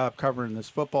better job covering this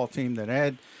football team than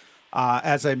Ed.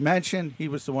 As I mentioned, he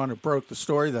was the one who broke the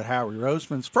story that Howie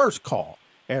Roseman's first call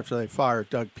after they fired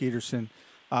Doug Peterson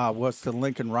was to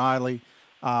Lincoln Riley,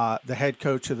 the head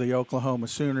coach of the Oklahoma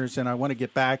Sooners. And I want to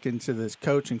get back into this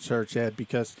coaching search, Ed,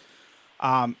 because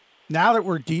now that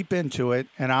we're deep into it,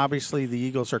 and obviously the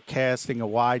Eagles are casting a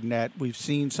wide net, we've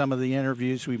seen some of the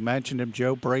interviews. We mentioned him.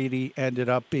 Joe Brady ended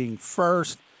up being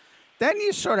first. Then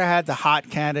you sort of had the hot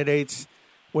candidates,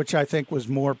 which I think was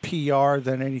more PR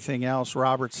than anything else.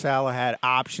 Robert Saleh had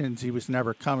options. He was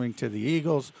never coming to the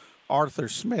Eagles. Arthur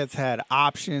Smith had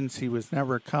options. He was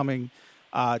never coming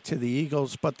to the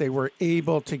Eagles, but they were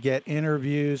able to get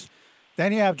interviews.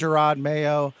 Then you have Gerard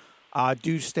Mayo,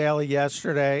 Deuce Staley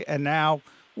yesterday, and now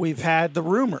we've had the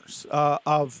rumors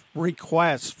of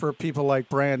requests for people like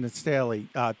Brandon Staley,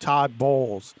 Todd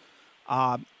Bowles.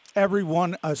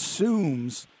 Everyone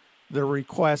assumes the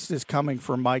request is coming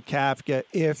from Mike Kafka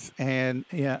if and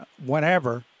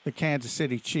whenever the Kansas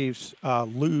City Chiefs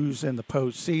lose in the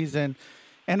postseason,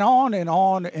 and on and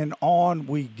on and on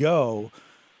we go.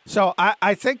 So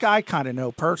I think I kind of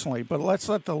know personally, but let's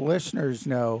let the listeners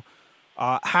know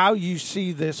how you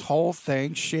see this whole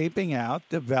thing shaping out,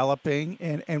 developing,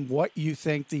 and what you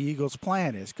think the Eagles'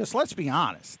 plan is. Because let's be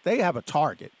honest, they have a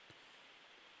target.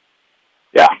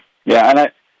 Yeah, and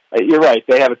you're right.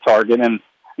 They have a target, and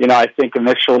I think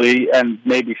initially, and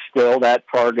maybe still, that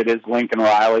target is Lincoln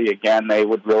Riley. Again, they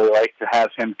would really like to have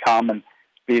him come and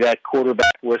be that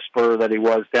quarterback whisperer that he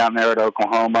was down there at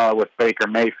Oklahoma with Baker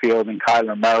Mayfield and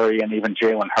Kyler Murray and even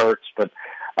Jalen Hurts. But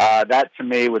that, to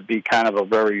me, would be kind of a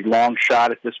very long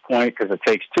shot at this point because it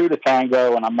takes two to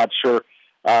tango, and I'm not sure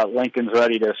Lincoln's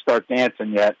ready to start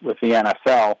dancing yet with the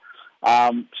NFL.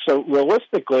 So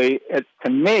realistically, to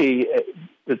me,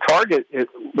 the target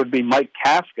would be Mike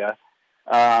Kafka.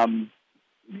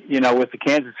 With the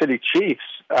Kansas City Chiefs,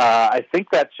 I think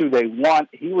that's who they want.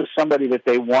 He was somebody that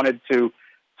they wanted to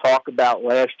talk about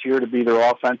last year to be their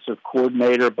offensive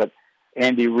coordinator, but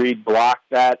Andy Reid blocked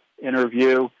that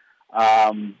interview.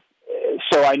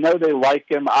 So I know they like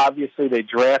him. Obviously, they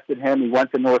drafted him. He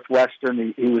went to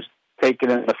Northwestern. He was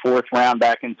taken in the fourth round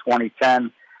back in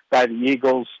 2010 by the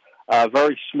Eagles.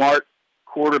 Very smart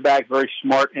quarterback, very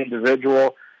smart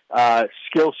individual.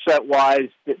 Skill set wise,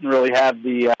 didn't really have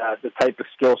the type of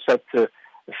skill set to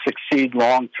succeed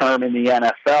long term in the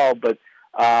NFL. But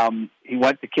he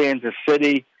went to Kansas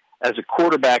City as a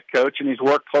quarterback coach, and he's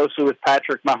worked closely with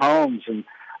Patrick Mahomes. And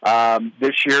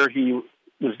this year, he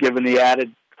was given the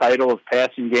added title of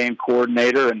passing game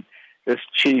coordinator. And this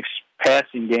Chiefs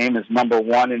passing game is number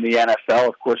one in the NFL.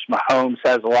 Of course, Mahomes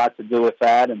has a lot to do with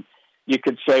that. And you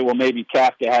could say, well, maybe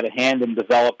Kafka had a hand in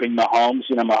developing Mahomes.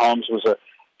 Mahomes was a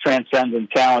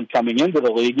transcendent talent coming into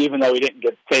the league, even though he didn't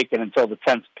get taken until the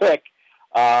 10th pick.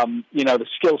 The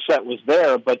skill set was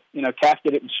there, but,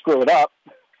 Kafka didn't screw it up.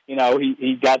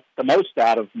 He got the most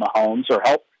out of Mahomes, or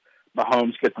helped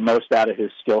Mahomes get the most out of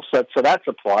his skill set, so that's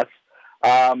a plus.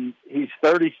 He's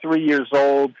 33 years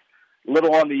old,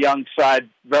 little on the young side,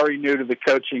 very new to the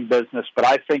coaching business, but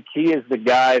I think he is the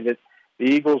guy that the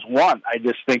Eagles want. I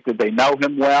just think that they know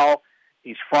him well.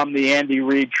 He's from the Andy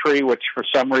Reid tree, which for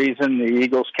some reason the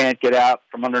Eagles can't get out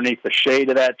from underneath the shade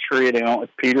of that tree. They went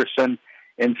with Peterson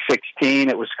in 2016.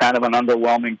 It was kind of an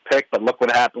underwhelming pick, but look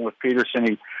what happened with Peterson.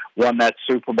 He won that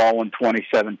Super Bowl in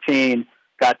 2017,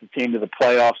 got the team to the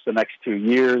playoffs the next 2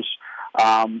 years.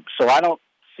 So I don't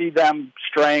see them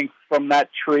straying from that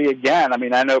tree again. I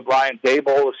mean, I know Brian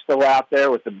Daboll is still out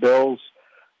there with the Bills.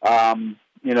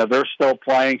 They're still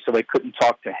playing, so they couldn't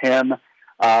talk to him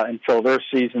until their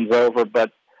season's over.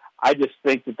 But I just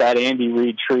think that Andy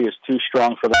Reid tree is too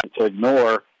strong for them to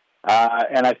ignore.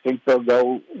 And I think they'll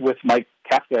go with Mike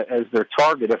Kafka as their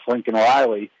target if Lincoln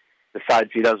Riley decides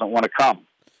he doesn't want to come.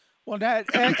 Well,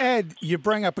 Ed, you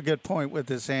bring up a good point with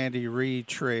this Andy Reid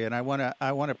tree, and I want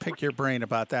to pick your brain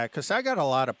about that, because I got a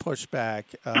lot of pushback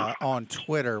on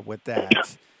Twitter with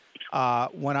that.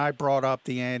 When I brought up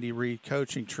the Andy Reid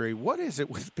coaching tree, what is it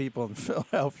with people in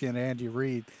Philadelphia and Andy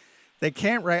Reid? They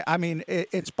can't I mean,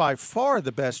 it's by far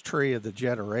the best tree of the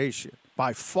generation,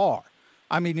 by far.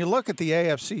 I mean, you look at the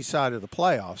AFC side of the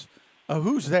playoffs,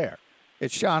 who's there?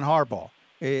 It's John Harbaugh.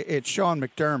 It's Sean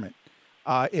McDermott.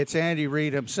 It's Andy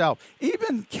Reid himself.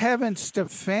 Even Kevin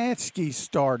Stefanski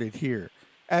started here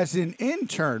as an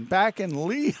intern back in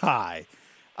Lehigh.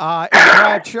 And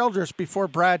Brad Childress, before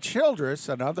Brad Childress,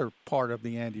 another part of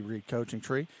the Andy Reid coaching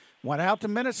tree, went out to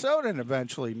Minnesota and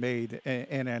eventually made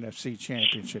an NFC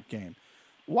championship game.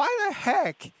 Why the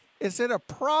heck is it a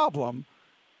problem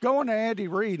going to Andy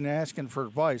Reid and asking for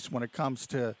advice when it comes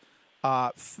to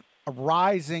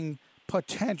rising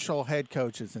potential head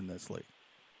coaches in this league?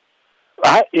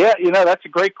 That's a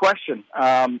great question.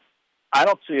 I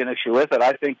don't see an issue with it.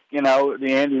 I think,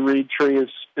 the Andy Reid tree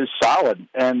is solid.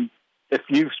 And if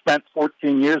you've spent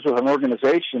 14 years with an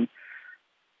organization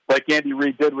like Andy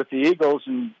Reid did with the Eagles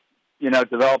and,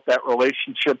 developed that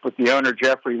relationship with the owner,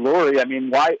 Jeffrey Lurie, I mean,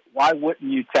 why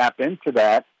wouldn't you tap into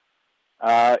that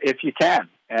if you can?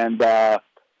 And,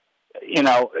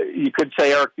 you could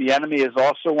say Eric Bieniemy is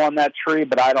also on that tree,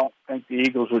 but I don't think the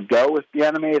Eagles would go with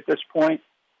Bieniemy at this point.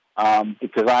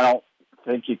 Because I don't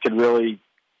think you could really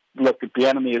look at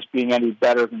Bieniemy as being any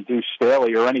better than Deuce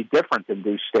Staley or any different than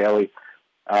Deuce Staley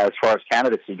as far as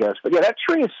candidacy goes. But yeah, that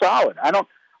tree is solid. I don't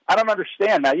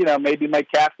understand. Now, maybe Mike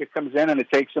Kafka comes in and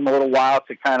it takes him a little while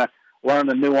to kind of learn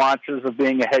the nuances of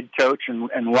being a head coach and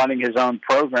running his own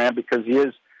program because he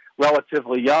is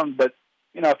relatively young. But,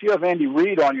 if you have Andy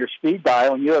Reid on your speed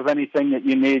dial and you have anything that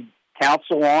you need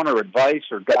counsel on or advice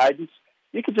or guidance,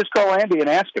 you could just call Andy and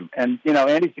ask him. And,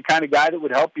 Andy's the kind of guy that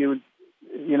would help you,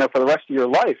 for the rest of your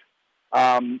life.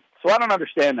 So I don't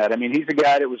understand that. I mean, he's a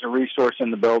guy that was a resource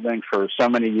in the building for so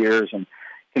many years and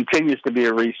continues to be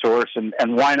a resource. And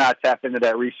why not tap into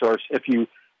that resource if you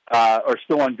are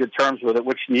still on good terms with it,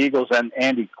 which the Eagles and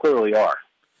Andy clearly are.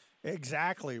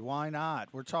 Exactly. Why not?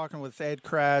 We're talking with Ed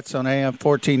Kracz on AM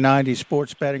 1490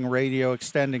 Sports Betting Radio,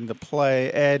 extending the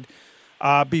play. Ed,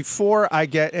 before I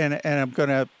get in, and I'm going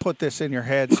to put this in your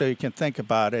head so you can think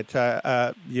about it,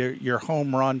 your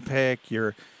home run pick,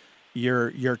 your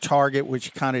target, which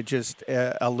you kind of just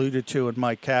alluded to in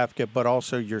Mike Kafka, but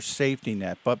also your safety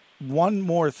net. But one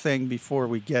more thing before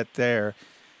we get there,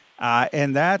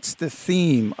 and that's the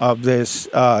theme of this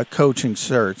coaching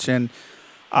search. And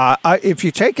if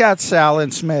you take out Sal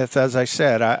and Smith, as I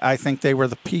said, I think they were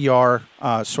the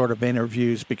PR sort of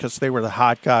interviews because they were the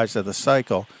hot guys of the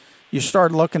cycle. You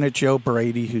start looking at Joe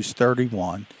Brady, who's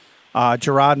 31,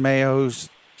 Gerard Mayo, who's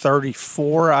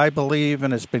 34, I believe,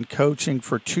 and has been coaching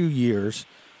for 2 years.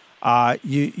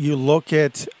 You look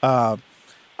at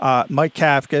Mike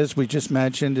Kafka, as we just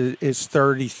mentioned, is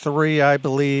 33, I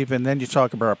believe, and then you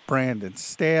talk about Brandon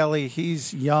Staley.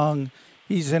 He's young.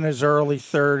 He's in his early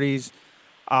 30s.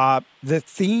 The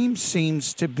theme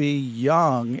seems to be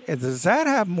young. Does that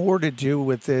have more to do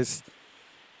with this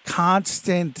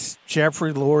constant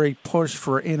Jeffrey Lurie push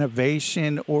for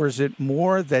innovation, or is it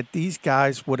more that these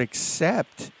guys would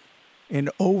accept an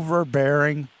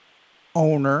overbearing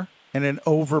owner and an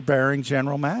overbearing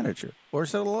general manager? Or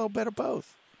is it a little bit of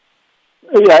both?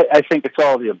 Yeah, I think it's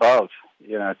all of the above,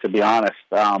 to be honest.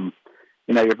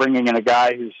 You're bringing in a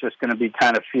guy who's just going to be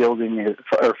kind of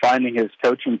finding his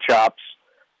coaching chops,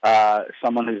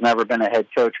 someone who's never been a head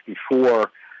coach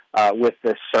before. with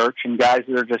this search, and guys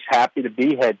that are just happy to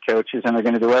be head coaches and are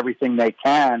going to do everything they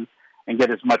can and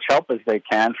get as much help as they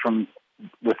can from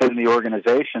within the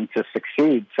organization to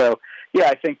succeed. So, yeah,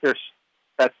 I think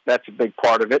that's a big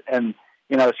part of it. And,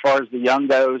 you know, as far as the young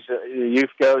goes, the youth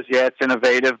goes, yeah, it's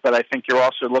innovative, but I think you're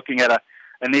also looking at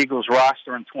an Eagles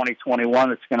roster in 2021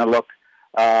 that's going to look,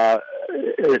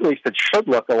 at least it should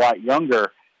look, a lot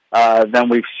younger than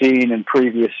we've seen in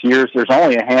previous years. There's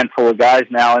only a handful of guys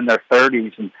now in their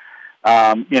 30s, and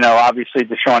you know, obviously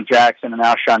Deshaun Jackson and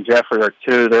Alshon Jeffrey are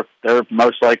two. They're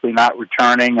most likely not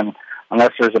returning, and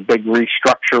unless there's a big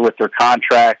restructure with their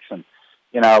contracts. And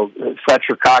you know,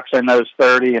 Fletcher Cox, I know, is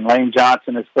 30, and Lane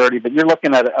Johnson is 30. But you're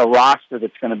looking at a roster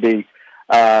that's going to be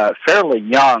fairly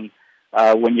young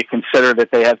when you consider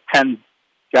that they have 10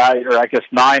 guys, or I guess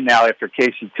 9 now after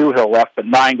Casey Tuhill left, but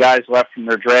 9 guys left from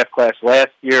their draft class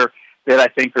last year that I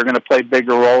think are going to play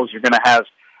bigger roles. You're going to have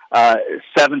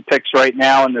 7 picks right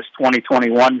now in this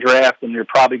 2021 draft, and you're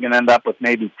probably going to end up with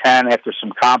maybe 10 after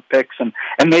some comp picks, and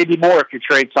maybe more if you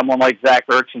trade someone like Zach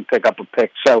Ertz and pick up a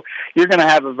pick. So you're going to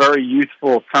have a very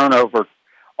youthful turnover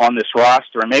on this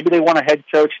roster, and maybe they want a head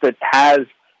coach that has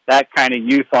that kind of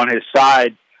youth on his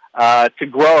side to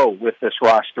grow with this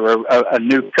roster, a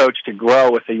new coach to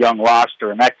grow with a young roster,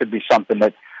 and that could be something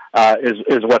that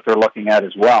is what they're looking at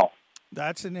as well.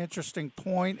 That's an interesting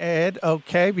point, Ed.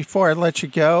 Okay, before I let you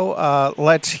go,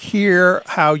 let's hear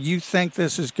how you think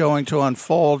this is going to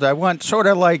unfold. I want sort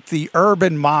of like the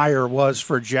Urban Meyer was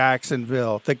for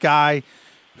Jacksonville, the guy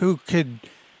who could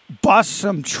bust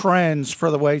some trends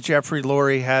for the way Jeffrey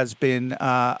Lurie has been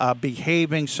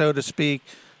behaving, so to speak.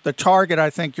 The target,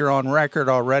 I think you're on record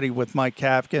already with Mike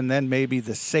Kafka, and then maybe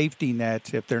the safety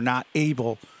net if they're not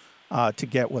able to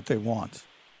get what they want.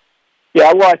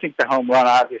 Yeah, well, I think the home run,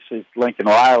 obviously, is Lincoln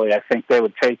Riley. I think they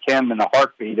would take him in a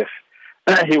heartbeat if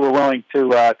he were willing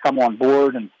to come on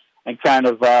board and kind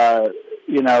of,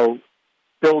 you know,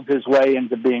 build his way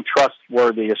into being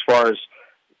trustworthy as far as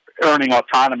earning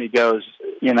autonomy goes,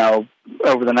 you know,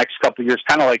 over the next couple of years,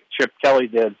 kind of like Chip Kelly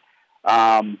did.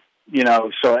 You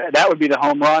know, so that would be the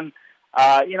home run.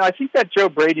 You know, I think that Joe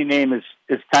Brady name is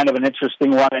kind of an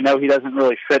interesting one. I know he doesn't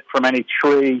really fit from any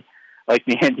tree like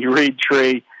the Andy Reid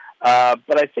tree.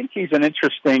 But I think he's an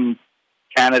interesting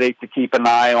candidate to keep an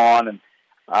eye on. And,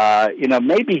 you know,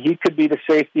 maybe he could be the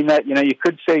safety net. You know, you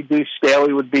could say Deuce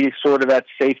Staley would be sort of that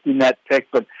safety net pick,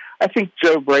 but I think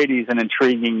Joe Brady's an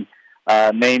intriguing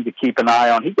name to keep an eye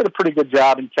on. He did a pretty good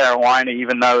job in Carolina,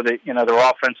 even though that, you know, their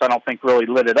offense, I don't think really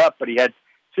lit it up, but he had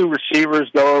 2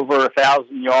 receivers go over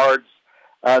 1,000 yards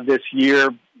this year.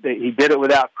 He did it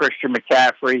without Christian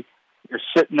McCaffrey. You're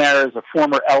sitting there as a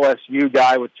former LSU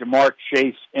guy with Jamar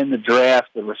Chase in the draft,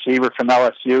 the receiver from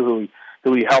LSU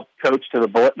who he helped coach to the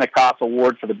Bolitnikoff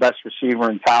Award for the best receiver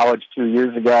in college 2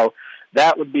 years ago.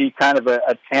 That would be kind of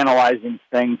a tantalizing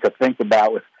thing to think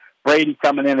about, with Brady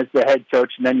coming in as the head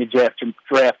coach, and then you draft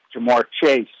Jamar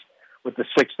Chase with the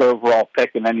 6th overall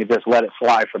pick, and then you just let it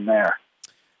fly from there.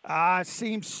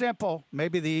 Seems simple.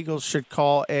 Maybe the Eagles should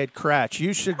call Ed Kratch.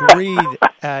 You should read,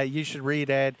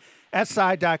 Ed.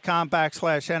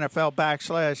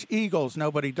 SI.com/NFL/Eagles.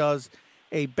 Nobody does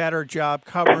a better job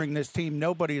covering this team.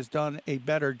 Nobody has done a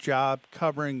better job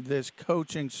covering this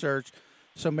coaching search.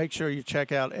 So make sure you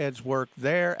check out Ed's work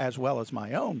there, as well as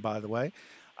my own, by the way.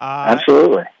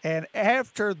 Absolutely. And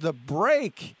after the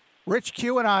break, Rich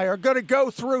Q and I are going to go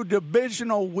through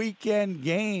divisional weekend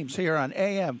games here on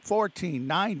AM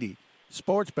 1490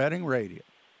 Sports Betting Radio.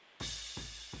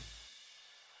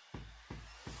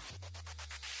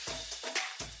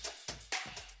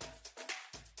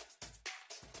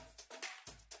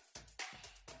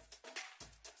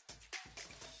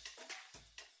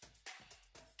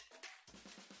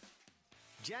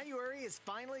 January is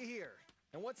finally here.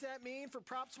 And what's that mean for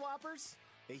prop swappers?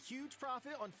 A huge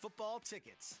profit on football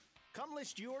tickets. Come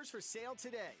list yours for sale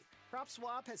today.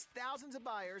 PropSwap has thousands of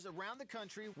buyers around the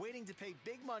country waiting to pay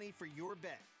big money for your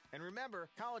bet. And remember,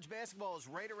 college basketball is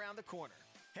right around the corner.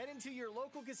 Head into your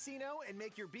local casino and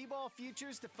make your b-ball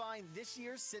futures to find this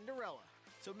year's Cinderella.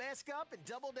 So mask up and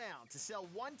double down to sell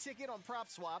one ticket on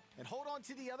PropSwap and hold on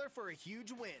to the other for a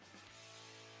huge win.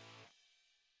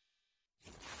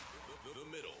 The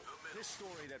middle. This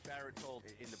story that Barrett told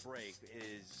in the break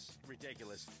is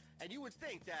ridiculous. And you would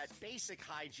think that basic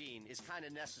hygiene is kind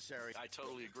of necessary. I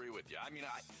totally agree with you. I mean,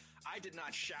 I did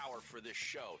not shower for this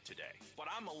show today, but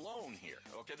I'm alone here,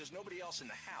 okay? There's nobody else in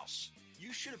the house.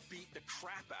 You should have beat the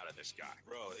crap out of this guy.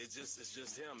 Bro, it's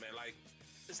just him, man. Like,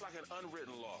 it's like an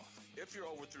unwritten law. If you're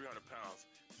over 300 pounds,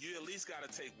 you at least got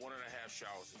to take 1.5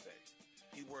 showers a day.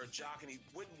 He wore a jock and he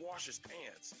wouldn't wash his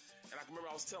pants. And I can remember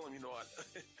I was telling him,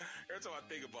 every time I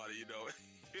think about it,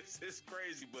 it's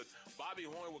crazy. But Bobby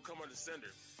Horn would come under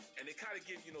center, and they kind of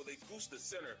give, they goose the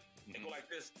center and go like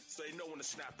this so they know when to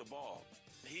snap the ball.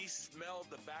 He smelled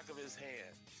the back of his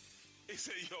hand. He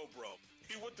said, yo, bro.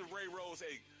 He went to Ray Rose,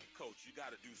 hey, Coach, you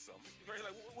got to do something. Ray's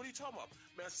like, what are you talking about?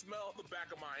 Man, smell the back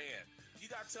of my hand. You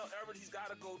got to tell Everett he's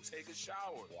got to go take a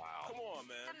shower. Wow. Come on,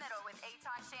 man. The Middle with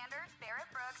Eitan Shander, Barrett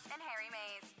Brooks, and Harry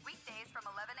Mays. Weekdays from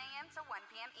 11 a.m. to 1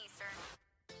 p.m. Eastern.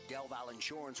 Del Val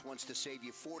Insurance wants to save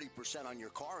you 40% on your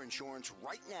car insurance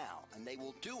right now, and they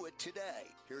will do it today.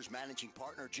 Here's managing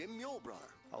partner Jim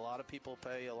Muehlbrunner. A lot of people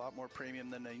pay a lot more premium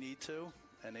than they need to,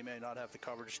 and they may not have the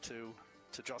coverage to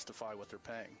justify what they're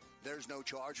paying. There's no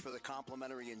charge for the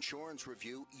complimentary insurance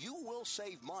review. You will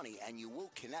save money, and you will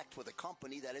connect with a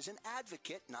company that is an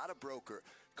advocate, not a broker.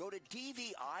 Go to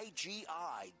dvigi.com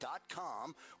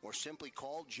or simply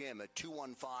call Jim at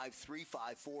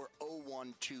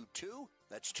 215-354-0122.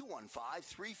 That's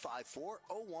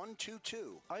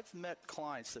 215-354-0122. I've met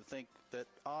clients that think that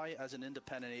I, as an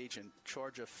independent agent,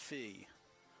 charge a fee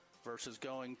versus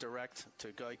going direct to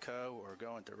Geico or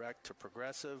going direct to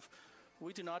Progressive.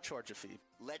 We do not charge a fee.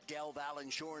 Let Del Val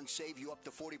Insurance save you up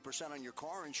to 40% on your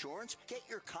car insurance. Get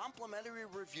your complimentary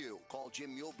review. Call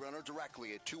Jim Muehlbrunner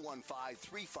directly at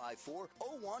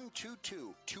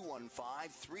 215-354-0122.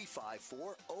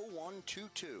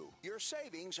 215-354-0122. Your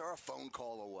savings are a phone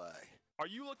call away. Are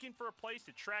you looking for a place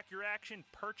to track your action,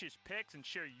 purchase picks, and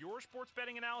share your sports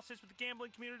betting analysis with the gambling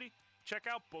community? Check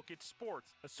out Book It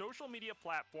Sports, a social media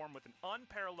platform with an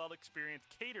unparalleled experience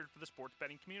catered for the sports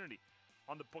betting community.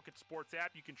 On the Book It Sports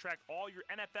app, you can track all your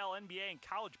NFL, NBA, and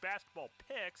college basketball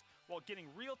picks while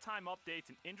getting real-time updates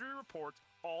and injury reports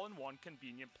all in one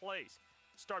convenient place.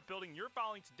 Start building your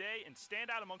following today and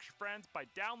stand out amongst your friends by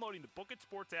downloading the Book It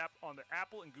Sports app on the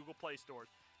Apple and Google Play stores.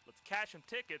 Let's cash some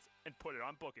tickets and put it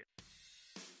on Book It.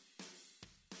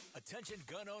 Attention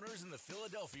gun owners in the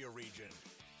Philadelphia region.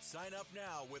 Sign up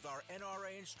now with our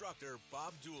NRA instructor,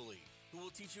 Bob Dooley, who will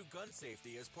teach you gun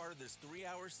safety as part of this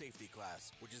 3-hour safety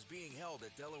class, which is being held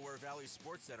at Delaware Valley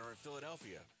Sports Center in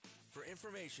Philadelphia. For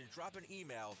information, drop an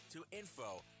email to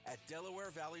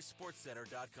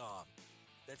info@DelawareValleySportsCenter.com.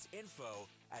 That's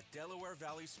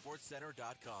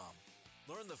info@DelawareValleySportsCenter.com.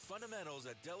 Learn the fundamentals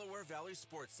at Delaware Valley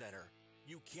Sports Center.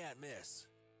 You can't miss.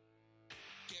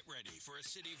 Get ready for a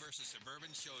city versus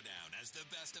suburban showdown as the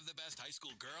best of the best high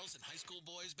school girls and high school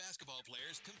boys basketball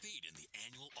players compete in the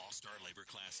annual All-Star Labor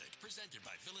Classic, presented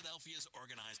by Philadelphia's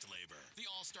Organized Labor. The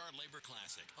All-Star Labor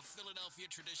Classic, a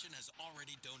Philadelphia tradition, has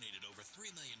already donated over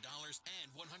 $3 million and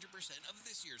 100% of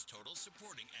this year's total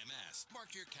supporting MS.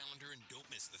 Mark your calendar and don't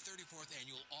miss the 34th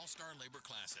annual All-Star Labor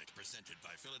Classic, presented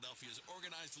by Philadelphia's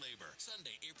Organized Labor,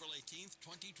 Sunday, April 18th,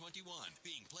 2021,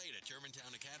 being played at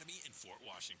Germantown Academy in Fort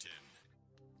Washington.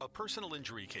 A personal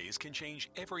injury case can change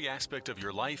every aspect of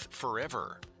your life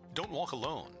forever. Don't walk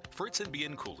alone. Fritz and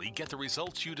Bianculli get the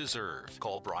results you deserve.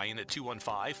 Call Brian at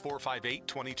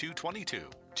 215-458-2222.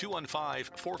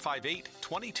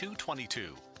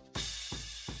 215-458-2222.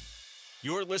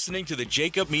 You're listening to the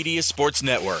Jacob Media Sports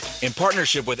Network in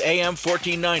partnership with AM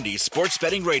 1490 Sports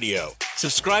Betting Radio.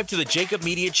 Subscribe to the Jacob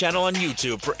Media channel on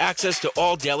YouTube for access to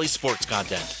all daily sports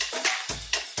content.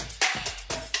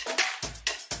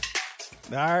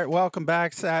 All right, welcome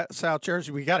back, South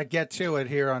Jersey. We got to get to it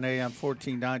here on AM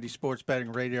 1490 Sports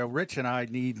Betting Radio. Rich and I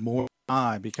need more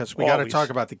time because we got to talk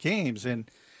about the games. And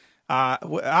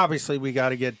obviously, we got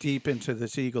to get deep into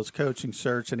this Eagles coaching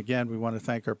search. And again, we want to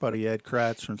thank our buddy Ed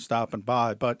Kratz for stopping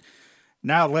by. But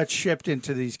now let's shift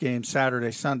into these games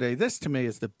Saturday, Sunday. This, to me,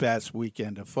 is the best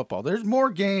weekend of football. There's more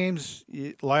games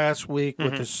last week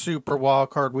with the Super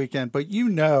Wildcard weekend. But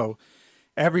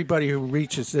everybody who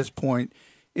reaches this point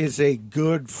is a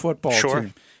good football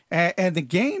team. And the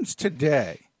games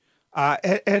today,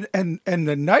 and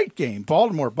the night game,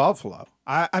 Baltimore-Buffalo,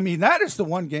 I mean, that is the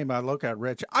one game I look at,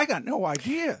 Rich. I got no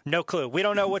idea. No clue. We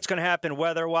don't know what's going to happen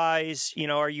weather-wise.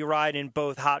 Are you riding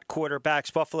both hot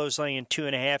quarterbacks? Buffalo's laying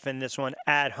 2.5 in this one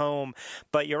at home.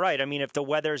 But you're right. I mean, if the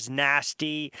weather's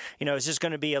nasty, is this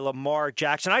going to be a Lamar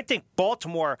Jackson? I think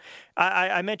Baltimore,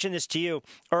 I mentioned this to you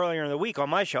earlier in the week on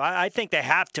my show. I think they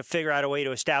have to figure out a way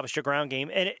to establish a ground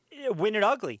game and win it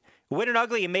ugly. Win it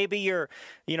ugly, and maybe your,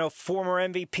 former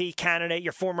MVP candidate,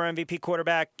 your former MVP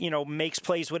quarterback, makes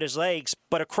plays with his legs,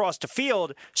 but across the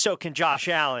field, so can Josh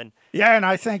Allen. Yeah, and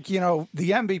I think, the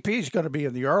MVP is going to be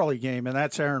in the early game, and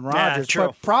that's Aaron Rodgers. True.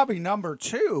 But probably number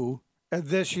 2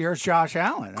 this year is Josh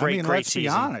Allen. Great let's season. Be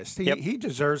honest. He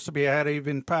deserves to be ahead of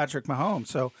even Patrick Mahomes.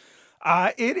 So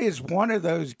it is one of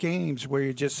those games where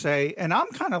you just say, and I'm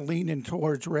kind of leaning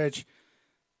towards, Rich,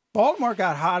 Baltimore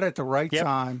got hot at the right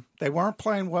time. They weren't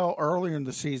playing well earlier in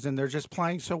the season. They're just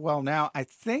playing so well now. I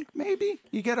think maybe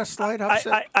you get a slight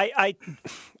upset. I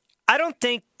don't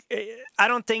think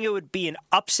it would be an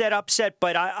upset,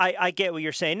 but I get what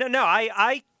you're saying. No,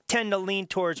 I tend to lean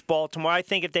towards Baltimore. I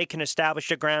think if they can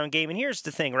establish a ground game, and here's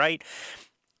the thing, right?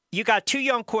 You got two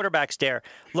young quarterbacks there.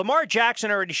 Lamar Jackson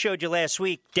already showed you last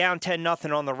week, down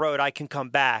 10-0 on the road, I can come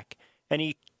back, and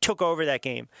he took over that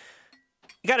game.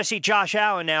 You got to see Josh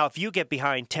Allen now. If you get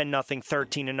behind 10-0,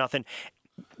 13-0,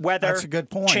 weather That's a good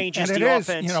point. changes and the it is,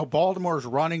 offense. Baltimore's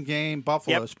running game,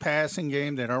 Buffalo's passing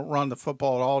game. They don't run the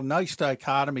football at all. Nice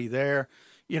dichotomy there.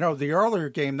 The earlier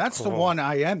game, that's the one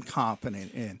I am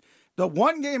confident in. The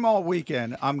one game all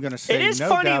weekend, I'm going to say it is no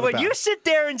funny doubt when about you it. sit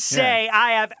there and say,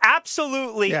 I have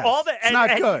absolutely all the... It's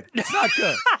not good. It's not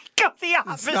good. Go the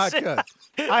opposite. It's not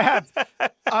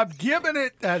good. I'm giving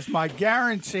it as my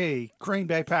guarantee, Green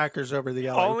Bay Packers over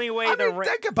the LA. Only way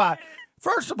think about it.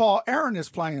 First of all, Aaron is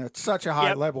playing at such a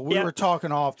high level. We were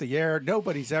talking off the air.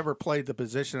 Nobody's ever played the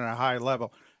position at a high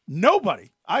level.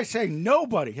 Nobody, I say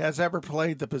nobody, has ever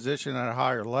played the position at a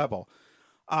higher level.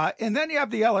 And then you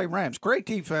have the LA Rams. Great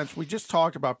defense. We just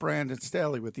talked about Brandon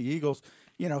Staley with the Eagles.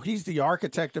 He's the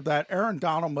architect of that. Aaron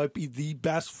Donald might be the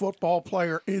best football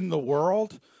player in the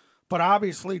world, but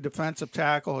obviously defensive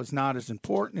tackle is not as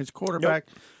important as quarterback.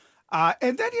 Nope.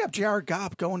 And then you have Jared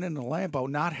Goff going into Lambeau,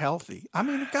 not healthy. I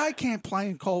mean, the guy can't play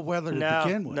in cold weather to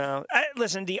begin with. No.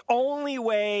 Listen, the only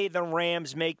way the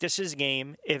Rams make this his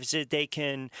game is if they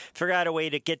can figure out a way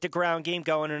to get the ground game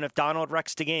going, and if Donald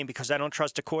wrecks the game, because I don't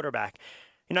trust the quarterback.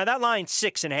 That line's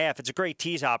 6.5. It's a great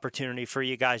tease opportunity for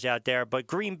you guys out there. But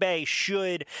Green Bay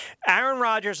should. Aaron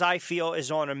Rodgers, I feel,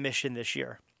 is on a mission this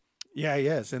year. Yeah, he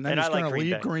is. And then he's going to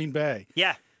leave Green Bay.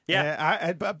 Yeah.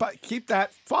 But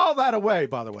follow that away,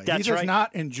 by the way. That's he does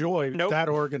not enjoy that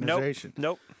organization.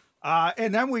 Nope.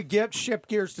 And then we shift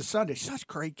gears to Sunday. Such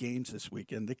great games this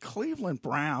weekend. The Cleveland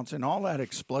Browns and all that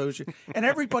explosion. And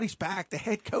everybody's back. The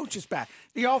head coach is back.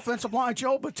 The offensive line,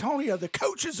 Joe Bitonio, the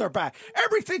coaches are back.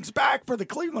 Everything's back for the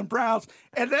Cleveland Browns.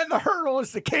 And then the hurdle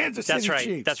is the Kansas City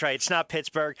Chiefs. That's right. It's not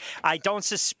Pittsburgh. I don't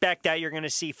suspect that you're going to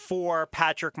see 4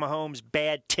 Patrick Mahomes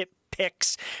bad tip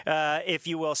picks, if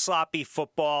you will, sloppy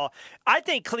football. I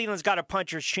think Cleveland's got a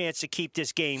puncher's chance to keep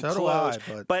this game close.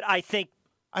 But I think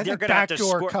they're going to have to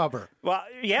score. Cover. Well,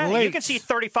 yeah, late. You can see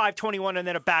 35-21 and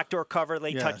then a backdoor cover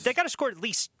late touch. They got to score at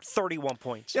least 31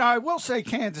 points. Yeah, I will say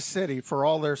Kansas City, for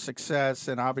all their success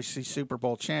and obviously Super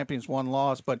Bowl champions, 1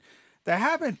 loss, but they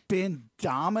haven't been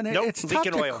dominant. Nope, it's tough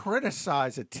to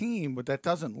criticize a team that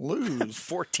doesn't lose.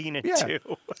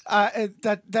 14-2.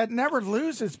 That never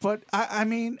loses, but I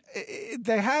mean,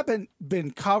 they haven't been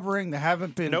covering. They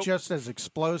haven't been just as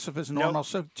explosive as normal.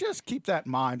 So just keep that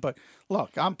in mind. But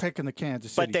look, I'm picking the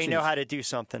Kansas City But they Chiefs. know how to do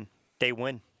something. They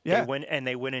win. Yeah. They win, and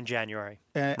they win in January.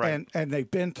 And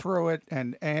they've been through it.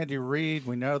 And Andy Reid,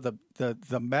 we know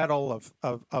the mettle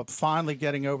of finally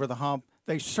getting over the hump.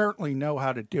 They certainly know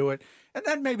how to do it. And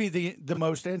then maybe the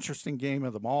most interesting game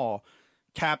of them all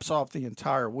caps off the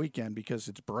entire weekend because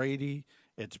it's Brady,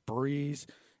 it's Breeze,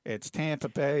 it's Tampa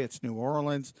Bay, it's New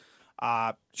Orleans.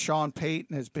 Sean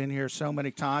Payton has been here so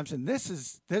many times, and this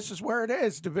is where it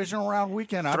is. Divisional round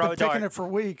weekend. I've been picking it for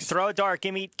weeks. Throw a dart.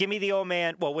 Give me the old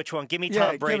man. Well, which one? Give me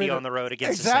Tom Brady on the road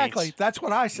against the Saints. Exactly. That's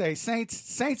what I say.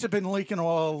 Saints have been leaking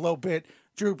oil a little bit.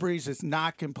 Drew Brees is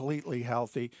not completely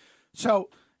healthy. So,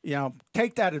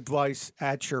 take that advice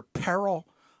at your peril,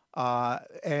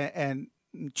 and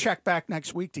check back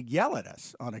next week to yell at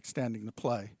us on extending the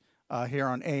play here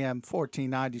on AM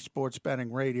 1490 Sports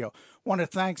Betting Radio. Want to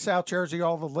thank South Jersey,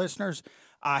 all the listeners.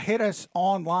 Hit us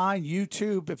online,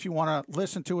 YouTube, if you want to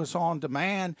listen to us on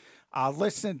demand.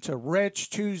 Listen to Rich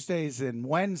Tuesdays and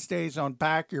Wednesdays on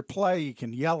Back Your Play. You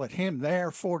can yell at him there,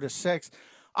 4 to 6.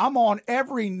 I'm on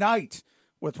every night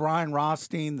with Ryan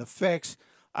Rothstein, The Fix,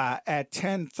 at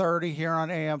 10:30 here on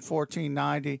AM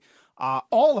 1490.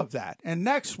 All of that. And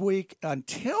next week,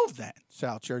 until then,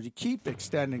 South Jersey, keep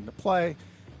extending the play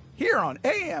here on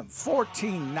AM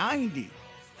 1490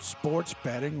 Sports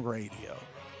Betting Radio.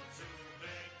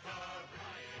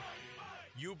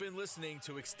 You've been listening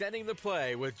to Extending the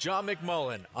Play with John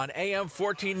McMullen on AM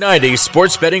 1490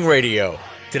 Sports Betting Radio.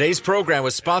 Today's program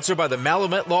was sponsored by the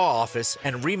Malumet Law Office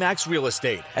and Remax Real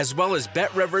Estate, as well as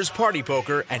Bet Rivers Party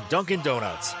Poker and Dunkin'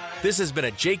 Donuts. This has been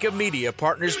a Jacob Media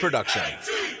Partners production.